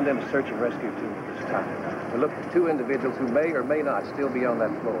 I send in a search and rescue team at this time to look for 2 individuals who may or may not still be on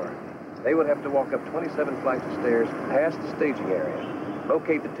that floor. They would have to walk up 27 flights of stairs past the staging area,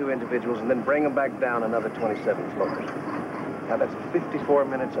 locate the 2 individuals, and then bring them back down another 27 floors. Now, that's 54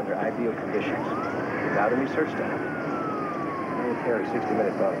 minutes under ideal conditions, without any search time. We'll carry 60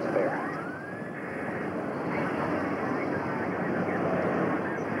 minutes on its spare.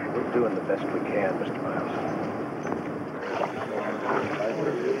 We're doing the best we can, Mr. Miles.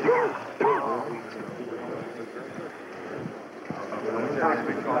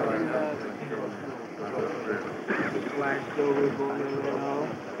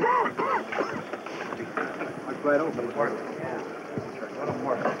 Right open.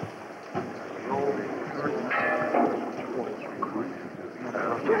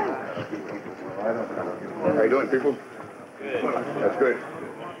 How you doing, people? Good. That's good.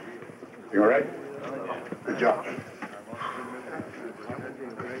 You all right? Good job.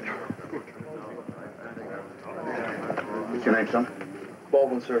 What's your name, son?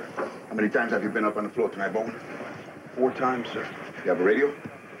 Baldwin, sir. How many times have you been up on the floor tonight, Baldwin? 4 times, sir. You have a radio?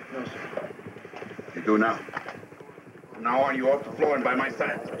 No, sir. You do now. From now on, you off the floor and by my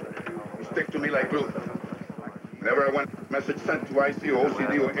side. You stick to me like glue. Whenever I want a message sent to IC or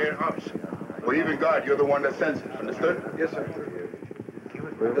OCD or air ops, or even God, you're the one that sends it. Understood? Yes, sir.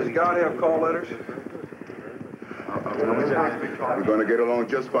 Does God have call letters? We're going to get along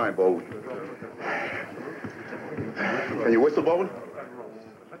just fine, Baldwin. Can you whistle, Baldwin?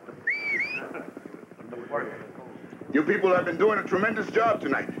 You people have been doing a tremendous job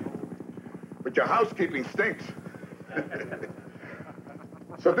tonight. But your housekeeping stinks.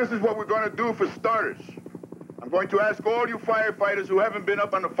 So this is what we're going to do for starters. I'm going to ask all you firefighters who haven't been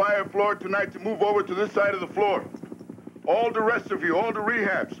up on the fire floor tonight to move over to this side of the floor. All the rest of you, all the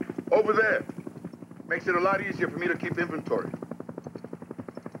rehabs, over there. Makes it a lot easier for me to keep inventory.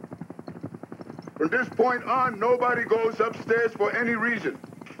 From this point on, nobody goes upstairs for any reason,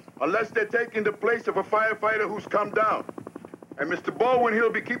 unless they're taking the place of a firefighter who's come down. And Mr. Baldwin,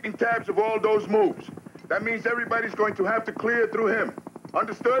 he'll be keeping tabs of all those moves. That means everybody's going to have to clear through him.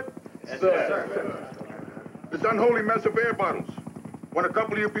 Understood? Yes, sir. This unholy mess of air bottles. Want a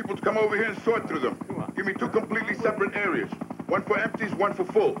couple of you people to come over here and sort through them. Give me 2 completely separate areas. One for empties, one for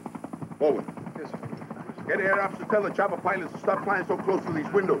full. Baldwin. Yes, sir. Get air ops to tell the chopper pilots to stop flying so close to these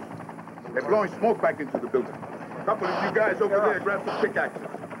windows. They're blowing smoke back into the building. A couple of you guys over there grab some pickaxes.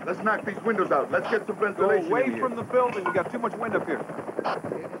 Let's knock these windows out. Let's get some ventilation. Go away in here. from the building. We got too much wind up here.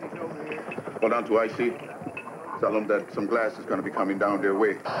 Hold on to IC. Tell them that some glass is going to be coming down their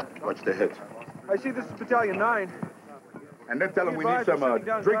way. Watch their heads. I see this is Battalion 9. And then tell them we need Advise some we're sitting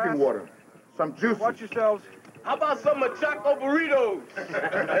down drinking glass. water. Some juice. Watch yourselves. How about some Machaco burritos?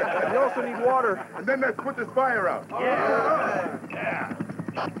 We also need water. And then let's put this fire out. Yeah.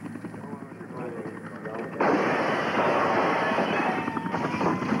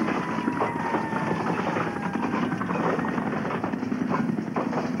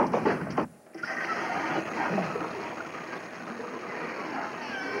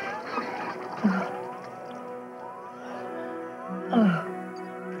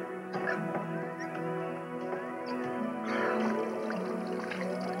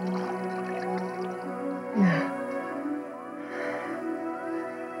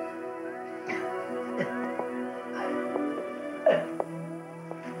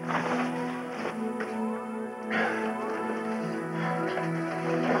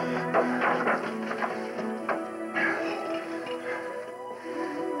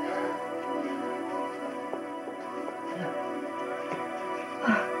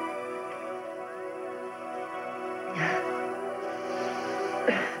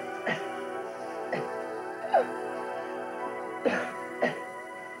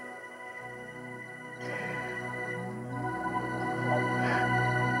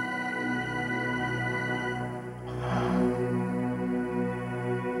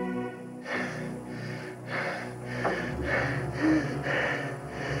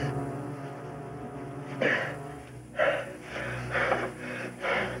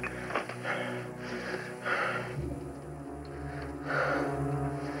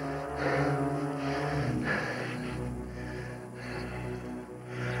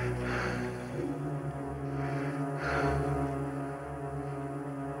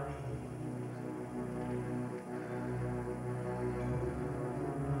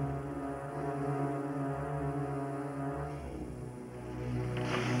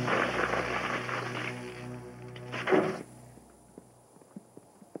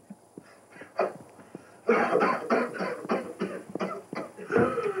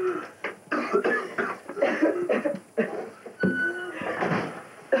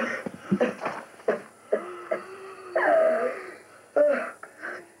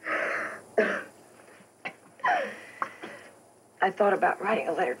 I thought about writing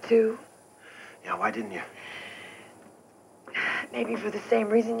a letter, too. Yeah, why didn't you? Maybe for the same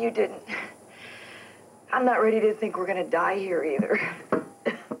reason you didn't. I'm not ready to think we're gonna die here either.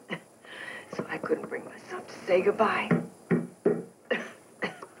 So I couldn't bring myself to say goodbye.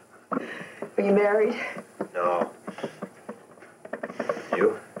 Are you married? No.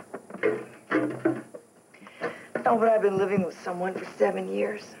 You? No, but I've been living with someone for 7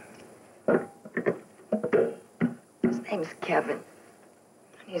 years. His name's Kevin.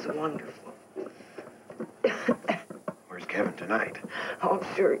 He's wonderful. Where's Kevin tonight? Oh,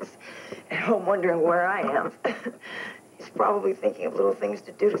 I'm sure he's at home wondering where I am. He's probably thinking of little things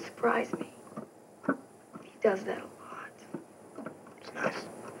to do to surprise me. He does that a lot. It's nice.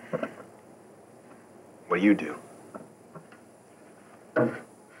 What do you do? I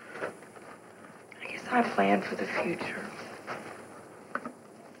guess I plan for the future.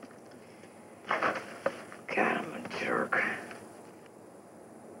 God, I'm a jerk.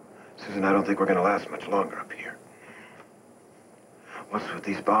 Susan, I don't think we're going to last much longer up here. What's with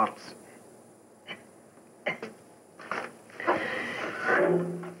these bottles?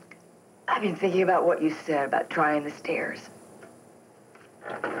 I've been thinking about what you said about trying the stairs.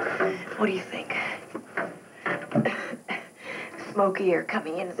 What do you think? Smoky air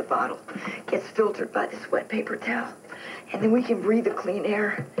coming into the bottle gets filtered by this wet paper towel. And then we can breathe the clean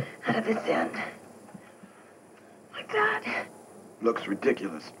air out of this end. Like that. Looks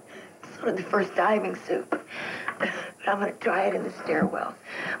ridiculous. Sort of the first diving suit. But I'm gonna try it in the stairwell.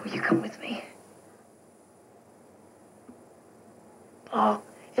 Will you come with me? Oh,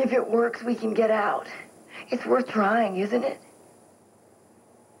 if it works, we can get out. It's worth trying, isn't it?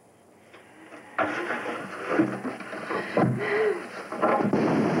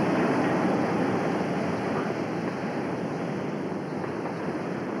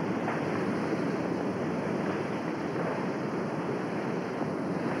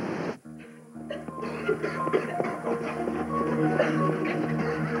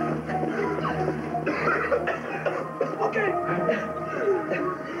 Okay.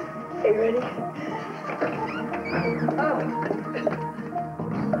 Are you ready?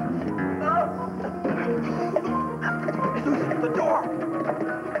 The door!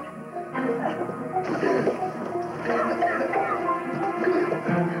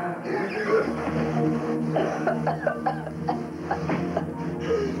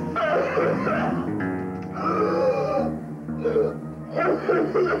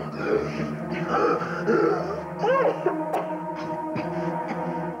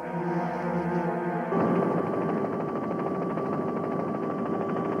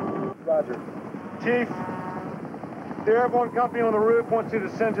 Roger. Chief, the airborne company on the roof wants you to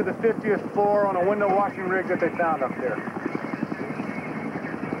send to the 50th floor on a window washing rig that they found up there.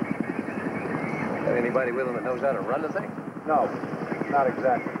 Got anybody with them that knows how to run the thing? No, not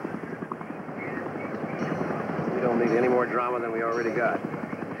exactly. We don't need any more drama than we already got.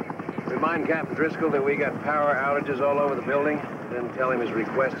 Remind Captain Driscoll that we got power outages all over the building, then tell him his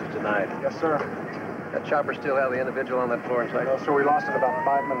request is denied. Yes, sir. That chopper still have the individual on that floor inside? No, sir, we lost it about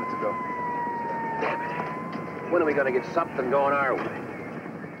 5 minutes ago. Damn it. When are we going to get something going our way?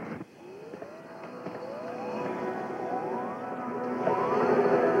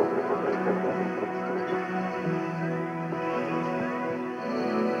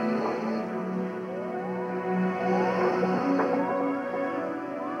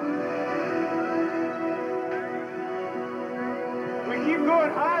 We keep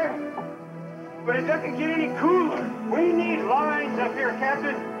going higher, but it doesn't get any cooler. We need lines up here,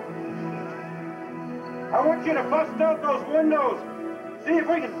 Captain. I want you to bust out those windows. See if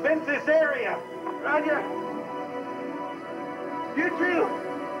we can vent this area. Roger. You two,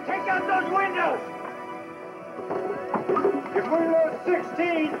 take out those windows. If we lose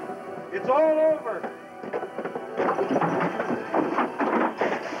 16, it's all over.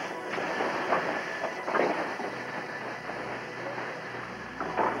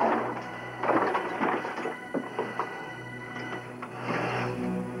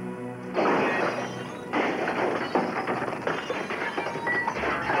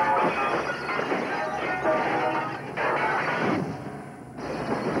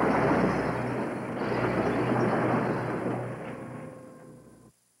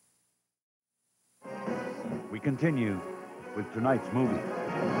 We continue with tonight's movie.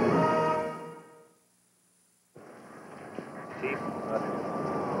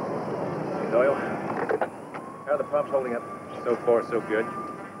 Doyle? pump's holding up? So far, so good.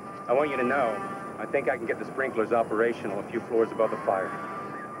 I want you to know, I think I can get the sprinklers operational a few floors above the fire.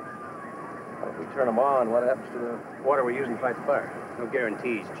 Well, if we turn them on, what happens to the water we're using to fight the fire? No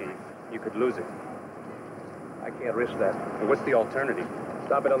guarantees, Chief. You could lose it. I can't risk that. Well, what's the alternative?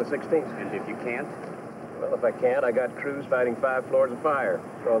 Stop it on the 16th. And if you can't? Well, if I can't, I got crews fighting 5 floors of fire.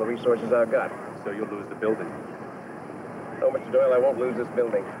 That's all the resources I've got. So you'll lose the building. No, Mr. Doyle, I won't lose this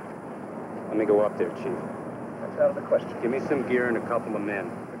building. Let me go up there, Chief. That's out of the question. Give me some gear and a couple of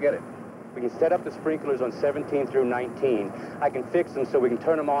men. Forget it. We can set up the sprinklers on 17 through 19. I can fix them so we can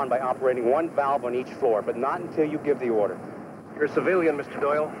turn them on by operating one valve on each floor, but not until you give the order. You're a civilian, Mr.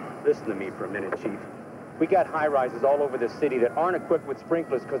 Doyle. Listen to me for a minute, Chief. We got high-rises all over the city that aren't equipped with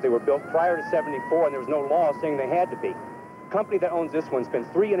sprinklers because they were built prior to 74 and there was no law saying they had to be. The company that owns this one spent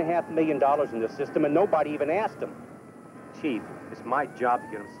 $3.5 million in this system and nobody even asked them. Chief, it's my job to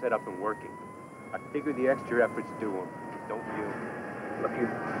get them set up and working. I figure the extra efforts do them, don't you? Look,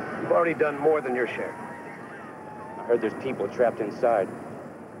 you've already done more than your share. I heard there's people trapped inside.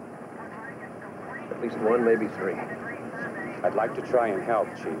 At least 1, maybe 3. I'd like to try and help,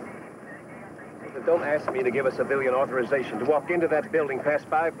 Chief. But don't ask me to give a civilian authorization to walk into that building past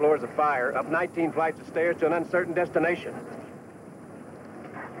 5 floors of fire, up 19 flights of stairs to an uncertain destination.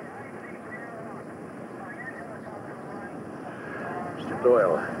 Mr.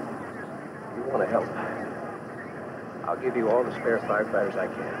 Doyle, you want to help. I'll give you all the spare firefighters I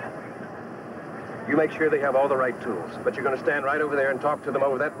can. You make sure they have all the right tools, but you're going to stand right over there and talk to them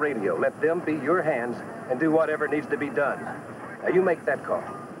over that radio. Let them be your hands and do whatever needs to be done. Now, you make that call.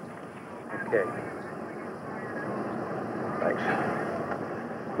 Okay. Thanks.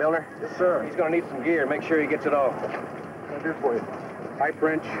 Milner? Yes, sir. He's going to need some gear. Make sure he gets it all. What can I do for you? Pipe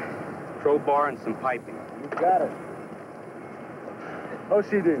wrench, crowbar, and some piping. You got it.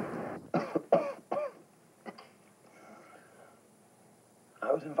 OCD.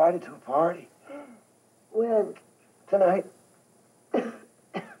 I was invited to a party. When? Tonight.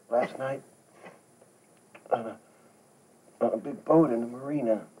 Last night. On a big boat in the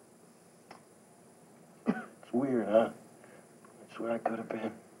marina. It's weird, huh? That's where I could have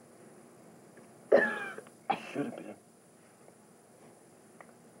been. Should have been.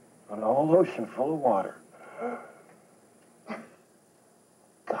 On a whole ocean full of water.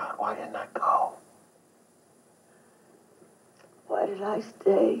 God, why didn't I go? Why did I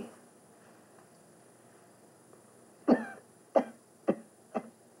stay?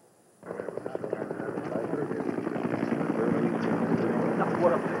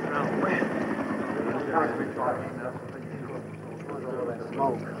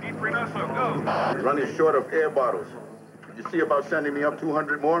 Chief Reynoso, go. Running short of air bottles. Did you see about sending me up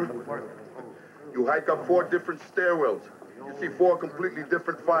 200 more? You hike up 4 different stairwells. You see 4 completely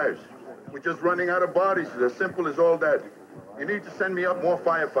different fires. We're just running out of bodies. It's as simple as all that. You need to send me up more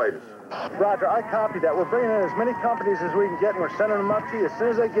firefighters. Roger, I copy that. We're bringing in as many companies as we can get, and we're sending them up to you as soon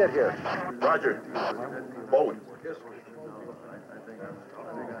as they get here. Roger. Bowen.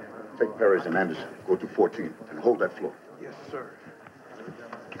 Take Perez and Anderson. Go to 14 and hold that floor. Yes, sir.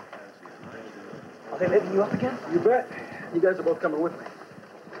 Are they letting you up again? You bet. You guys are both coming with me.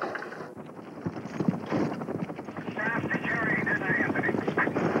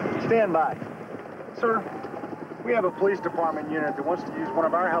 Stand by. Sir, we have a police department unit that wants to use one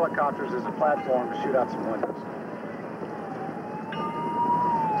of our helicopters as a platform to shoot out some windows.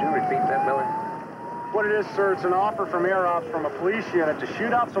 Could you repeat that, Miller? What it is, sir, it's an offer from Air Ops from a police unit to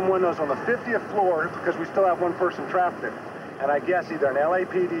shoot out some windows on the 50th floor because we still have one person trapped there. And I guess either an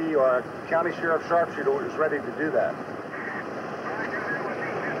LAPD or a county sheriff sharpshooter is ready to do that.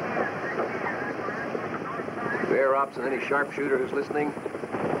 To Air Ops and any sharpshooter who's listening,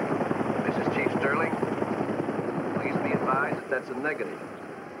 this is Chief Sterling. Please be advised that that's a negative.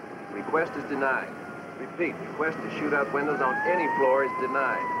 Request is denied. Repeat, request to shoot out windows on any floor is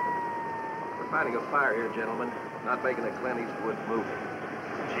denied. We're fighting a fire here, gentlemen, not making a Clint Eastwood movie.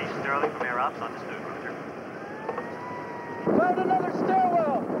 Chief Sterling from Air Ops, understood, Roger. Found another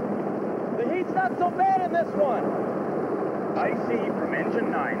stairwell. The heat's not so bad in this one. I see from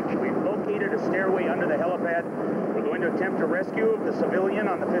Engine 9. We've located a stairway under the helipad. We're going to attempt a rescue of the civilian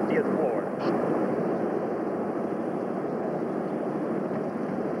on the 50th floor.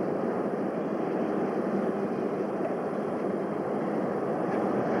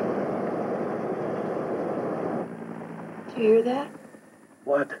 Do you hear that?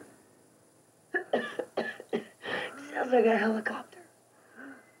 What? Sounds like a helicopter.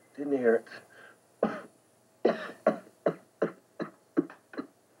 Didn't hear it.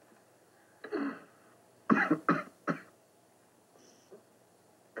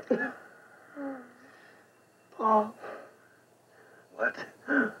 Paul.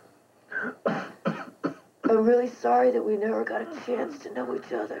 I'm really sorry that we never got a chance to know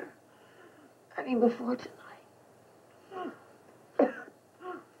each other. I mean, before tonight.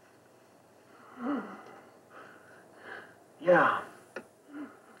 Yeah.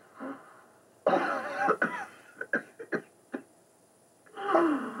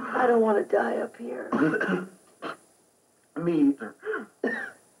 I don't want to die up here. Me either.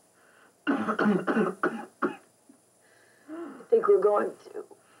 I think we're going to.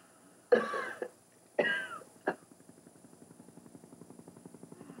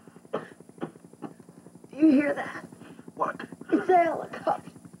 Do you hear that? What? It's a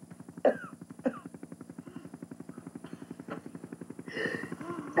helicopter.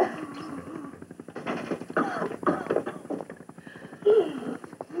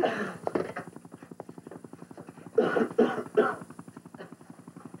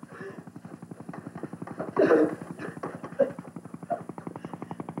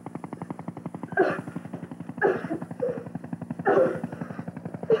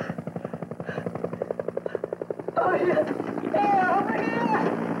 Oh, yeah. Yeah, over here.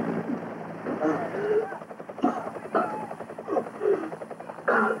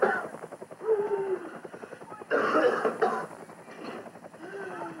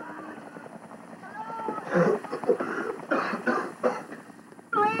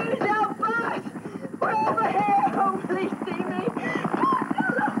 Please help us. We're over here. Oh, please see me.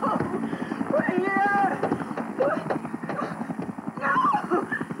 No. We're here. No.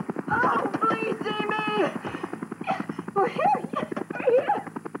 Oh, please see me. We're here. Yes, we're here.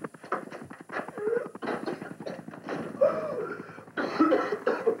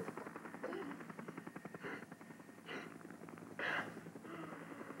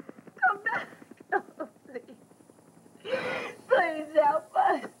 Come back. Oh, please. Please help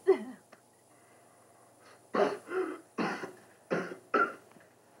us.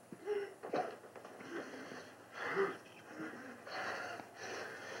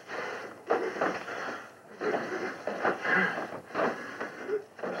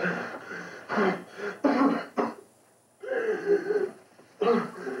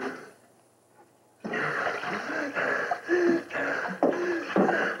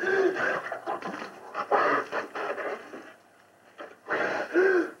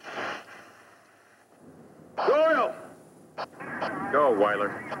 Doyle! Go, Weiler.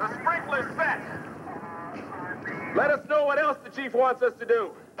 The sprinkler's set. Let us know what else the chief wants us to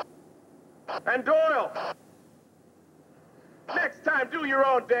do. And Doyle, next time do your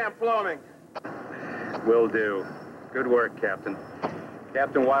own damn plumbing. Will do. Good work, Captain.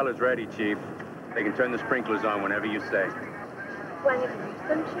 Captain Weiler's ready, Chief. They can turn the sprinklers on whenever you say. Planning to use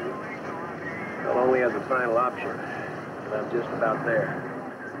them, Chief? Well, only as a final option. But I'm just about there.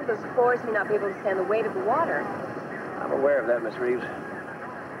 Some of those floors may not be able to stand the weight of the water. I'm aware of that, Miss Reeves.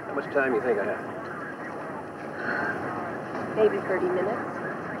 How much time do you think I have? Maybe 30 minutes.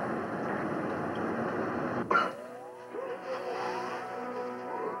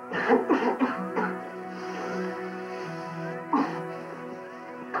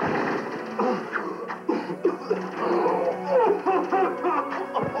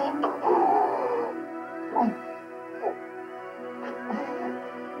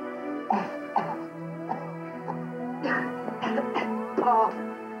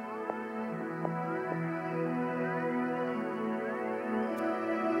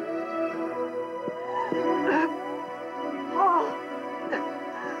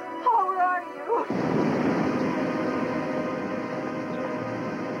 Where are you?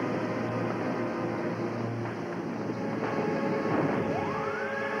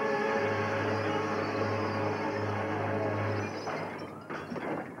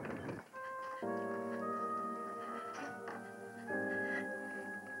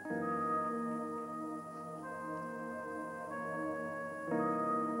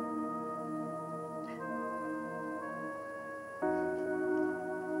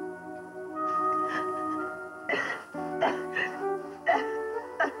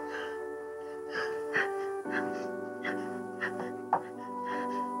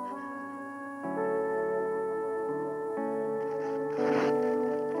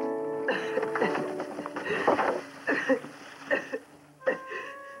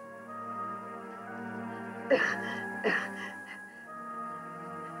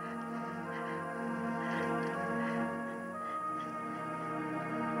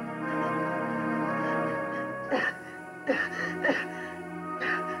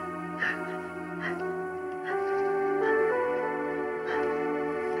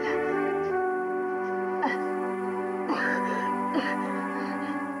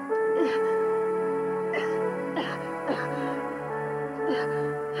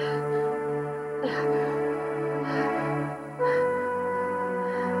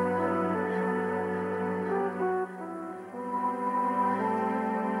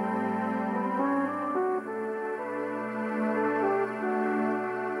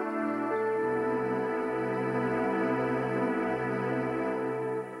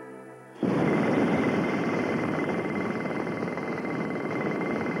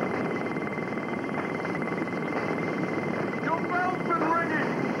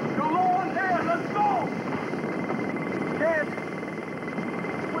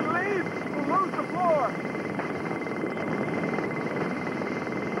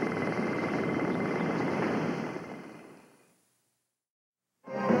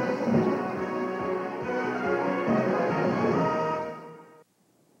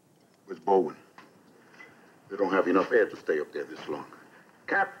 Where's Bowen? They don't have enough air to stay up there this long.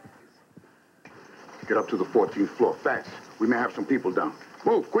 Cap, get up to the 14th floor, fast. We may have some people down.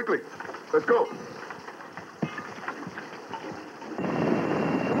 Move, quickly. Let's go.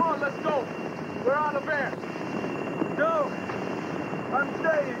 Come on, let's go. We're out of air. No, I'm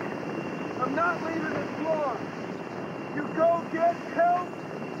staying. I'm not leaving this floor. You go get help.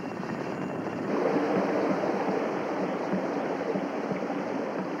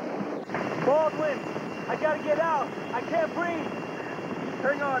 Baldwin, I gotta get out. I can't breathe.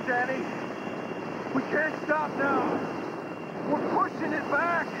 Hang on, Danny. We can't stop now. We're pushing it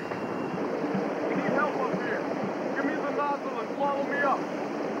back. We need help up here. Give me the nozzle and swallow me up.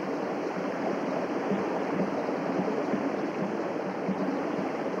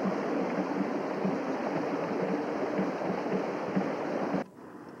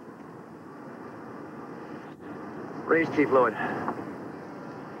 Raise Chief Lloyd.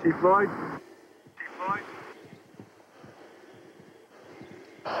 Chief Lloyd?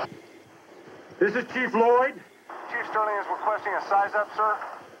 This is Chief Lloyd. Chief Sterling is requesting a size up, sir.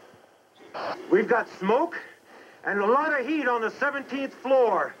 We've got smoke and a lot of heat on the 17th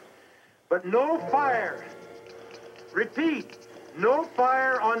floor, but no fire. Repeat, no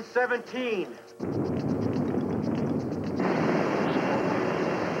fire on 17.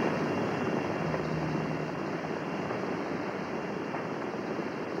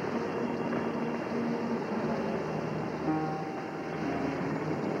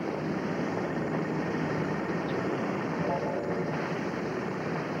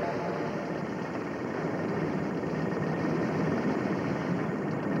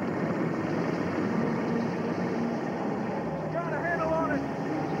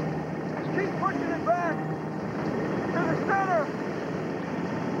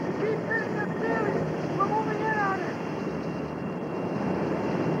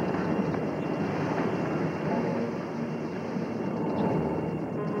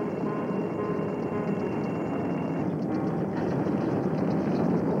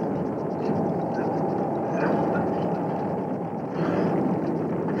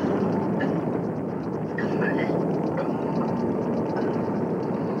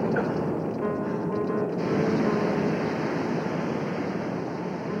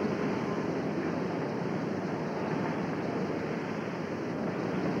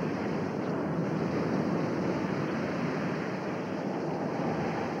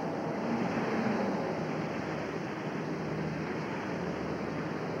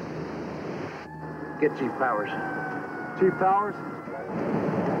 Get Chief Powers. Chief Powers?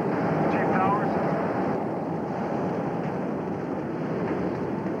 Chief Powers?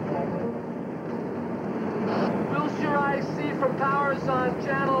 Wilshire IC from Powers on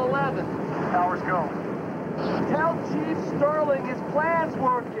Channel 11. Powers, go. Tell Chief Sterling his plan's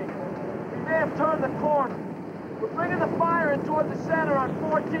working. We may have turned the corner. We're bringing the fire in toward the center on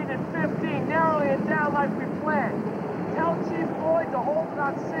 14 and 15, narrowing it down like we planned. Tell Chief Lloyd to hold it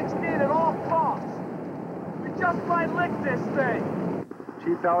on 16 at all costs. We just might lick this thing.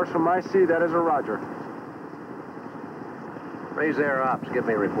 Chief Powers from IC, that is a roger. Raise Air Ops. Give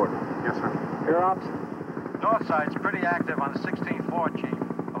me a report. Yes, sir. Air Ops? North side's pretty active on the 16th floor, Chief.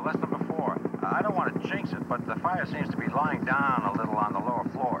 Less than before. I don't want to jinx it, but the fire seems to be lying down a little on the lower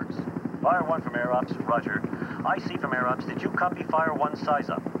floors. Fire 1 from Air Ops, roger. IC from Air Ops, did you copy Fire 1 size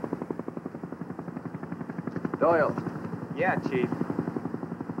up? Doyle. Yeah, Chief.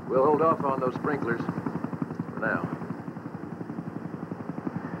 We'll hold off on those sprinklers for now.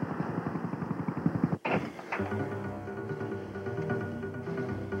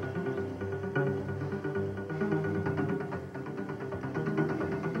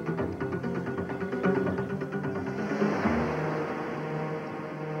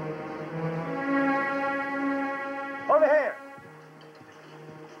 Over here.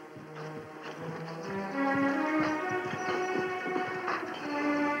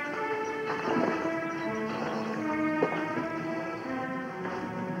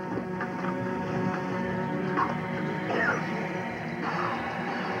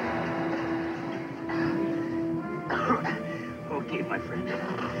 Okay, my friend.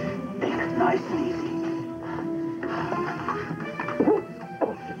 Take it nice and easy.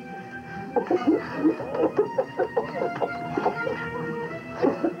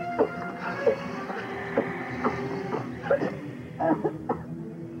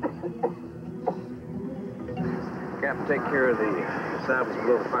 Captain, take care of the salvage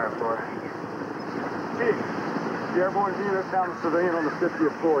below the fire floor. Chief, the airborne unit found the civilian on the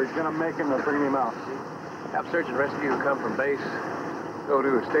 50th floor. He's gonna make him, they're bringing him out. Have search and rescue come from base. Go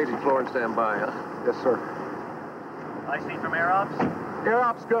to staging floor and stand by, huh? Yes, sir. IC from Air Ops? Air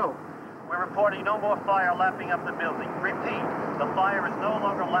Ops, go. We're reporting no more fire lapping up the building. Repeat, the fire is no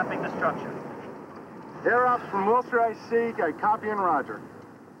longer lapping the structure. Air ops from Wilshire IC, copy and roger.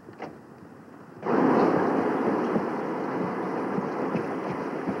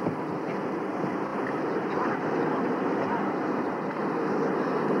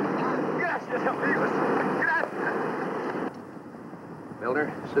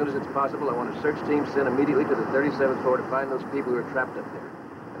 Milner, as soon as it's possible, I want a search team sent immediately to the 37th floor to find those people who are trapped up there.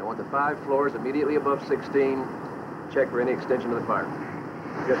 And I want the 5 floors immediately above 16. Check for any extension of the fire.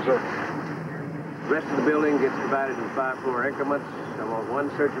 Yes, sir. The rest of the building gets divided in 5-floor increments. I want 1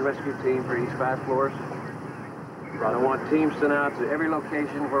 search and rescue team for each 5 floors. And I want teams sent out to every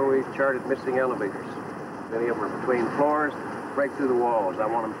location where we've charted missing elevators. If any of them are between floors, break through the walls. I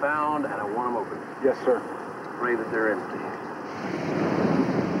want them found, and I want them open. Yes, sir. Pray that they're empty.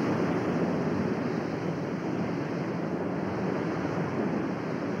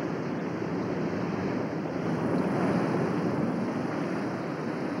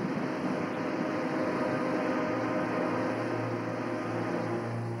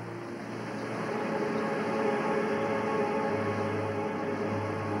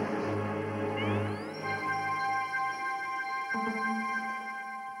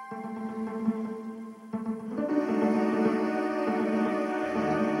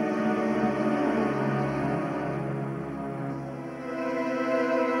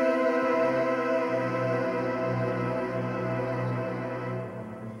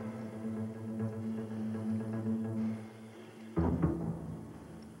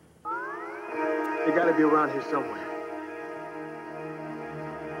 They gotta be around here somewhere.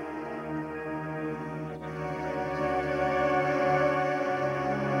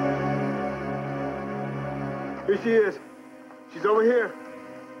 Here she is. She's over here.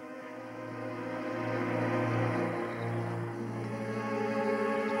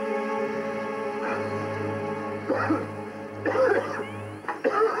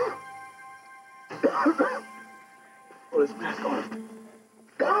 Oh, this mask on.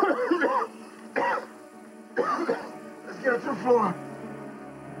 Let's get her to the floor.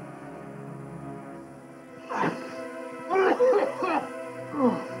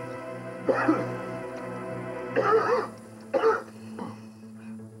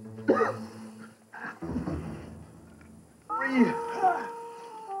 Breathe.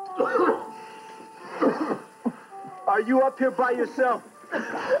 Are you up here by yourself?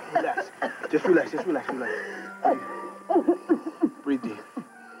 Relax. Just relax. Just relax. Relax. Breathe deep.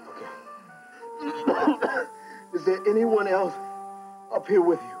 Okay. Is there anyone else up here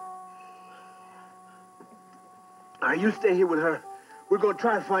with you? All right, you stay here with her. We're going to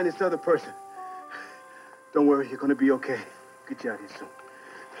try to find this other person. Don't worry, you're going to be okay. Get you out here soon.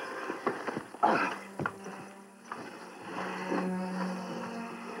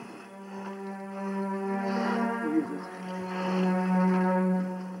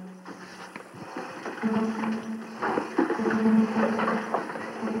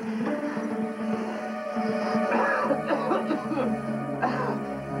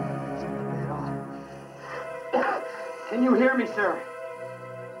 Can you hear me, sir?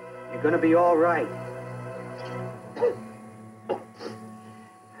 You're gonna be all right.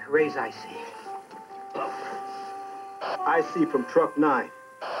 Raise IC. IC from Truck 9.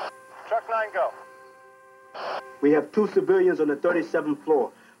 Truck 9, go. We have 2 civilians on the 37th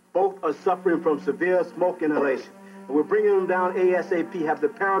floor. Both are suffering from severe smoke inhalation. And we're bringing them down ASAP. Have the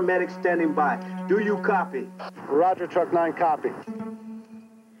paramedics standing by. Do you copy? Roger, Truck 9, copy.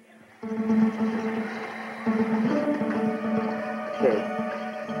 Okay.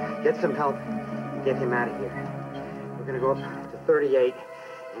 Get some help and get him out of here. We're gonna go up to 38,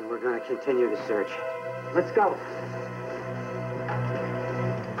 and we're gonna continue the search. Let's go.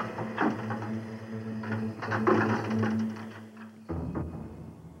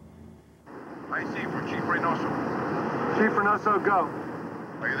 IC for Chief Reynoso. Chief Reynoso, go.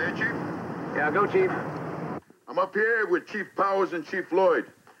 Are you there, Chief? Yeah, go, Chief. I'm up here with Chief Powers and Chief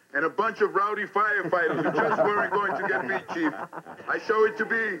Lloyd, and a bunch of rowdy firefighters who just weren't going to get beat, Chief. I show it to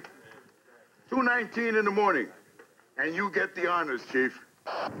be 2:19 in the morning, and you get the honors, Chief.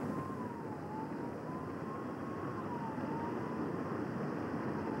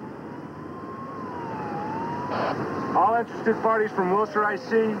 All interested parties from Wilshire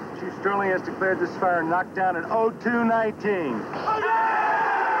IC, Chief Sterling has declared this fire knocked down at 02:19.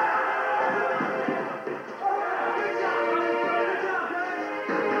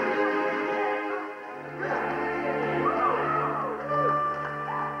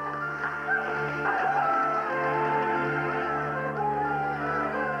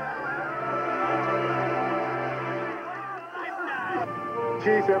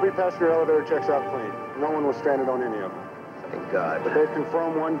 Chief, every passenger elevator checks out clean. No one was stranded on any of them. Thank God. But they've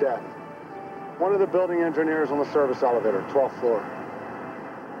confirmed one death. One of the building engineers on the service elevator, 12th floor.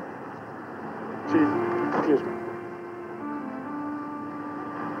 Chief, excuse me.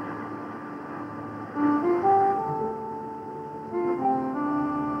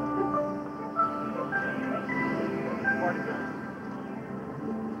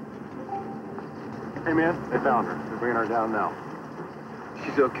 Hey, man, they found her. They're bringing her down now.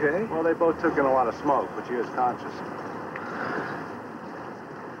 She's okay? Well, they both took in a lot of smoke, but she is conscious.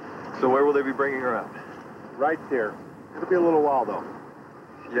 So where will they be bringing her out? Right there. It'll be a little while, though.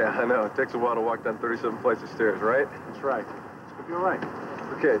 Yeah, I know. It takes a while to walk down 37 flights of stairs, right? That's right. It's be all right.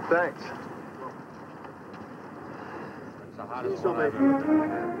 Okay, thanks. It's the hottest one I've ever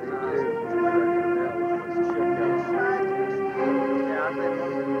done.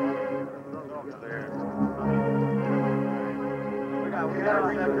 We got to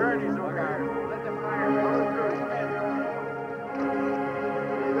bring the gurneys over here. Let the fire go.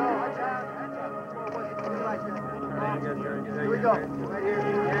 Here we go. Right here.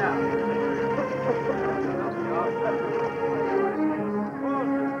 Yeah.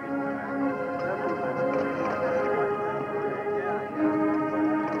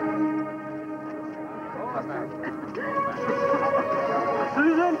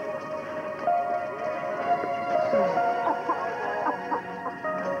 Susan?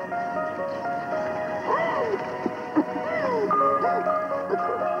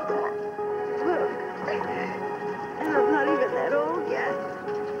 And I'm not even that old yet.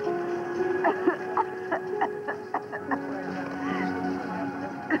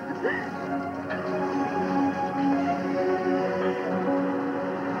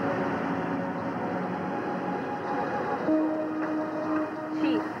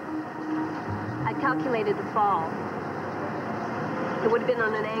 Chief, I calculated the fall. It would have been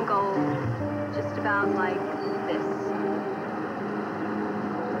on an angle just about like this.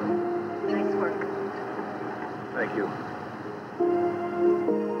 Nice work. Thank you.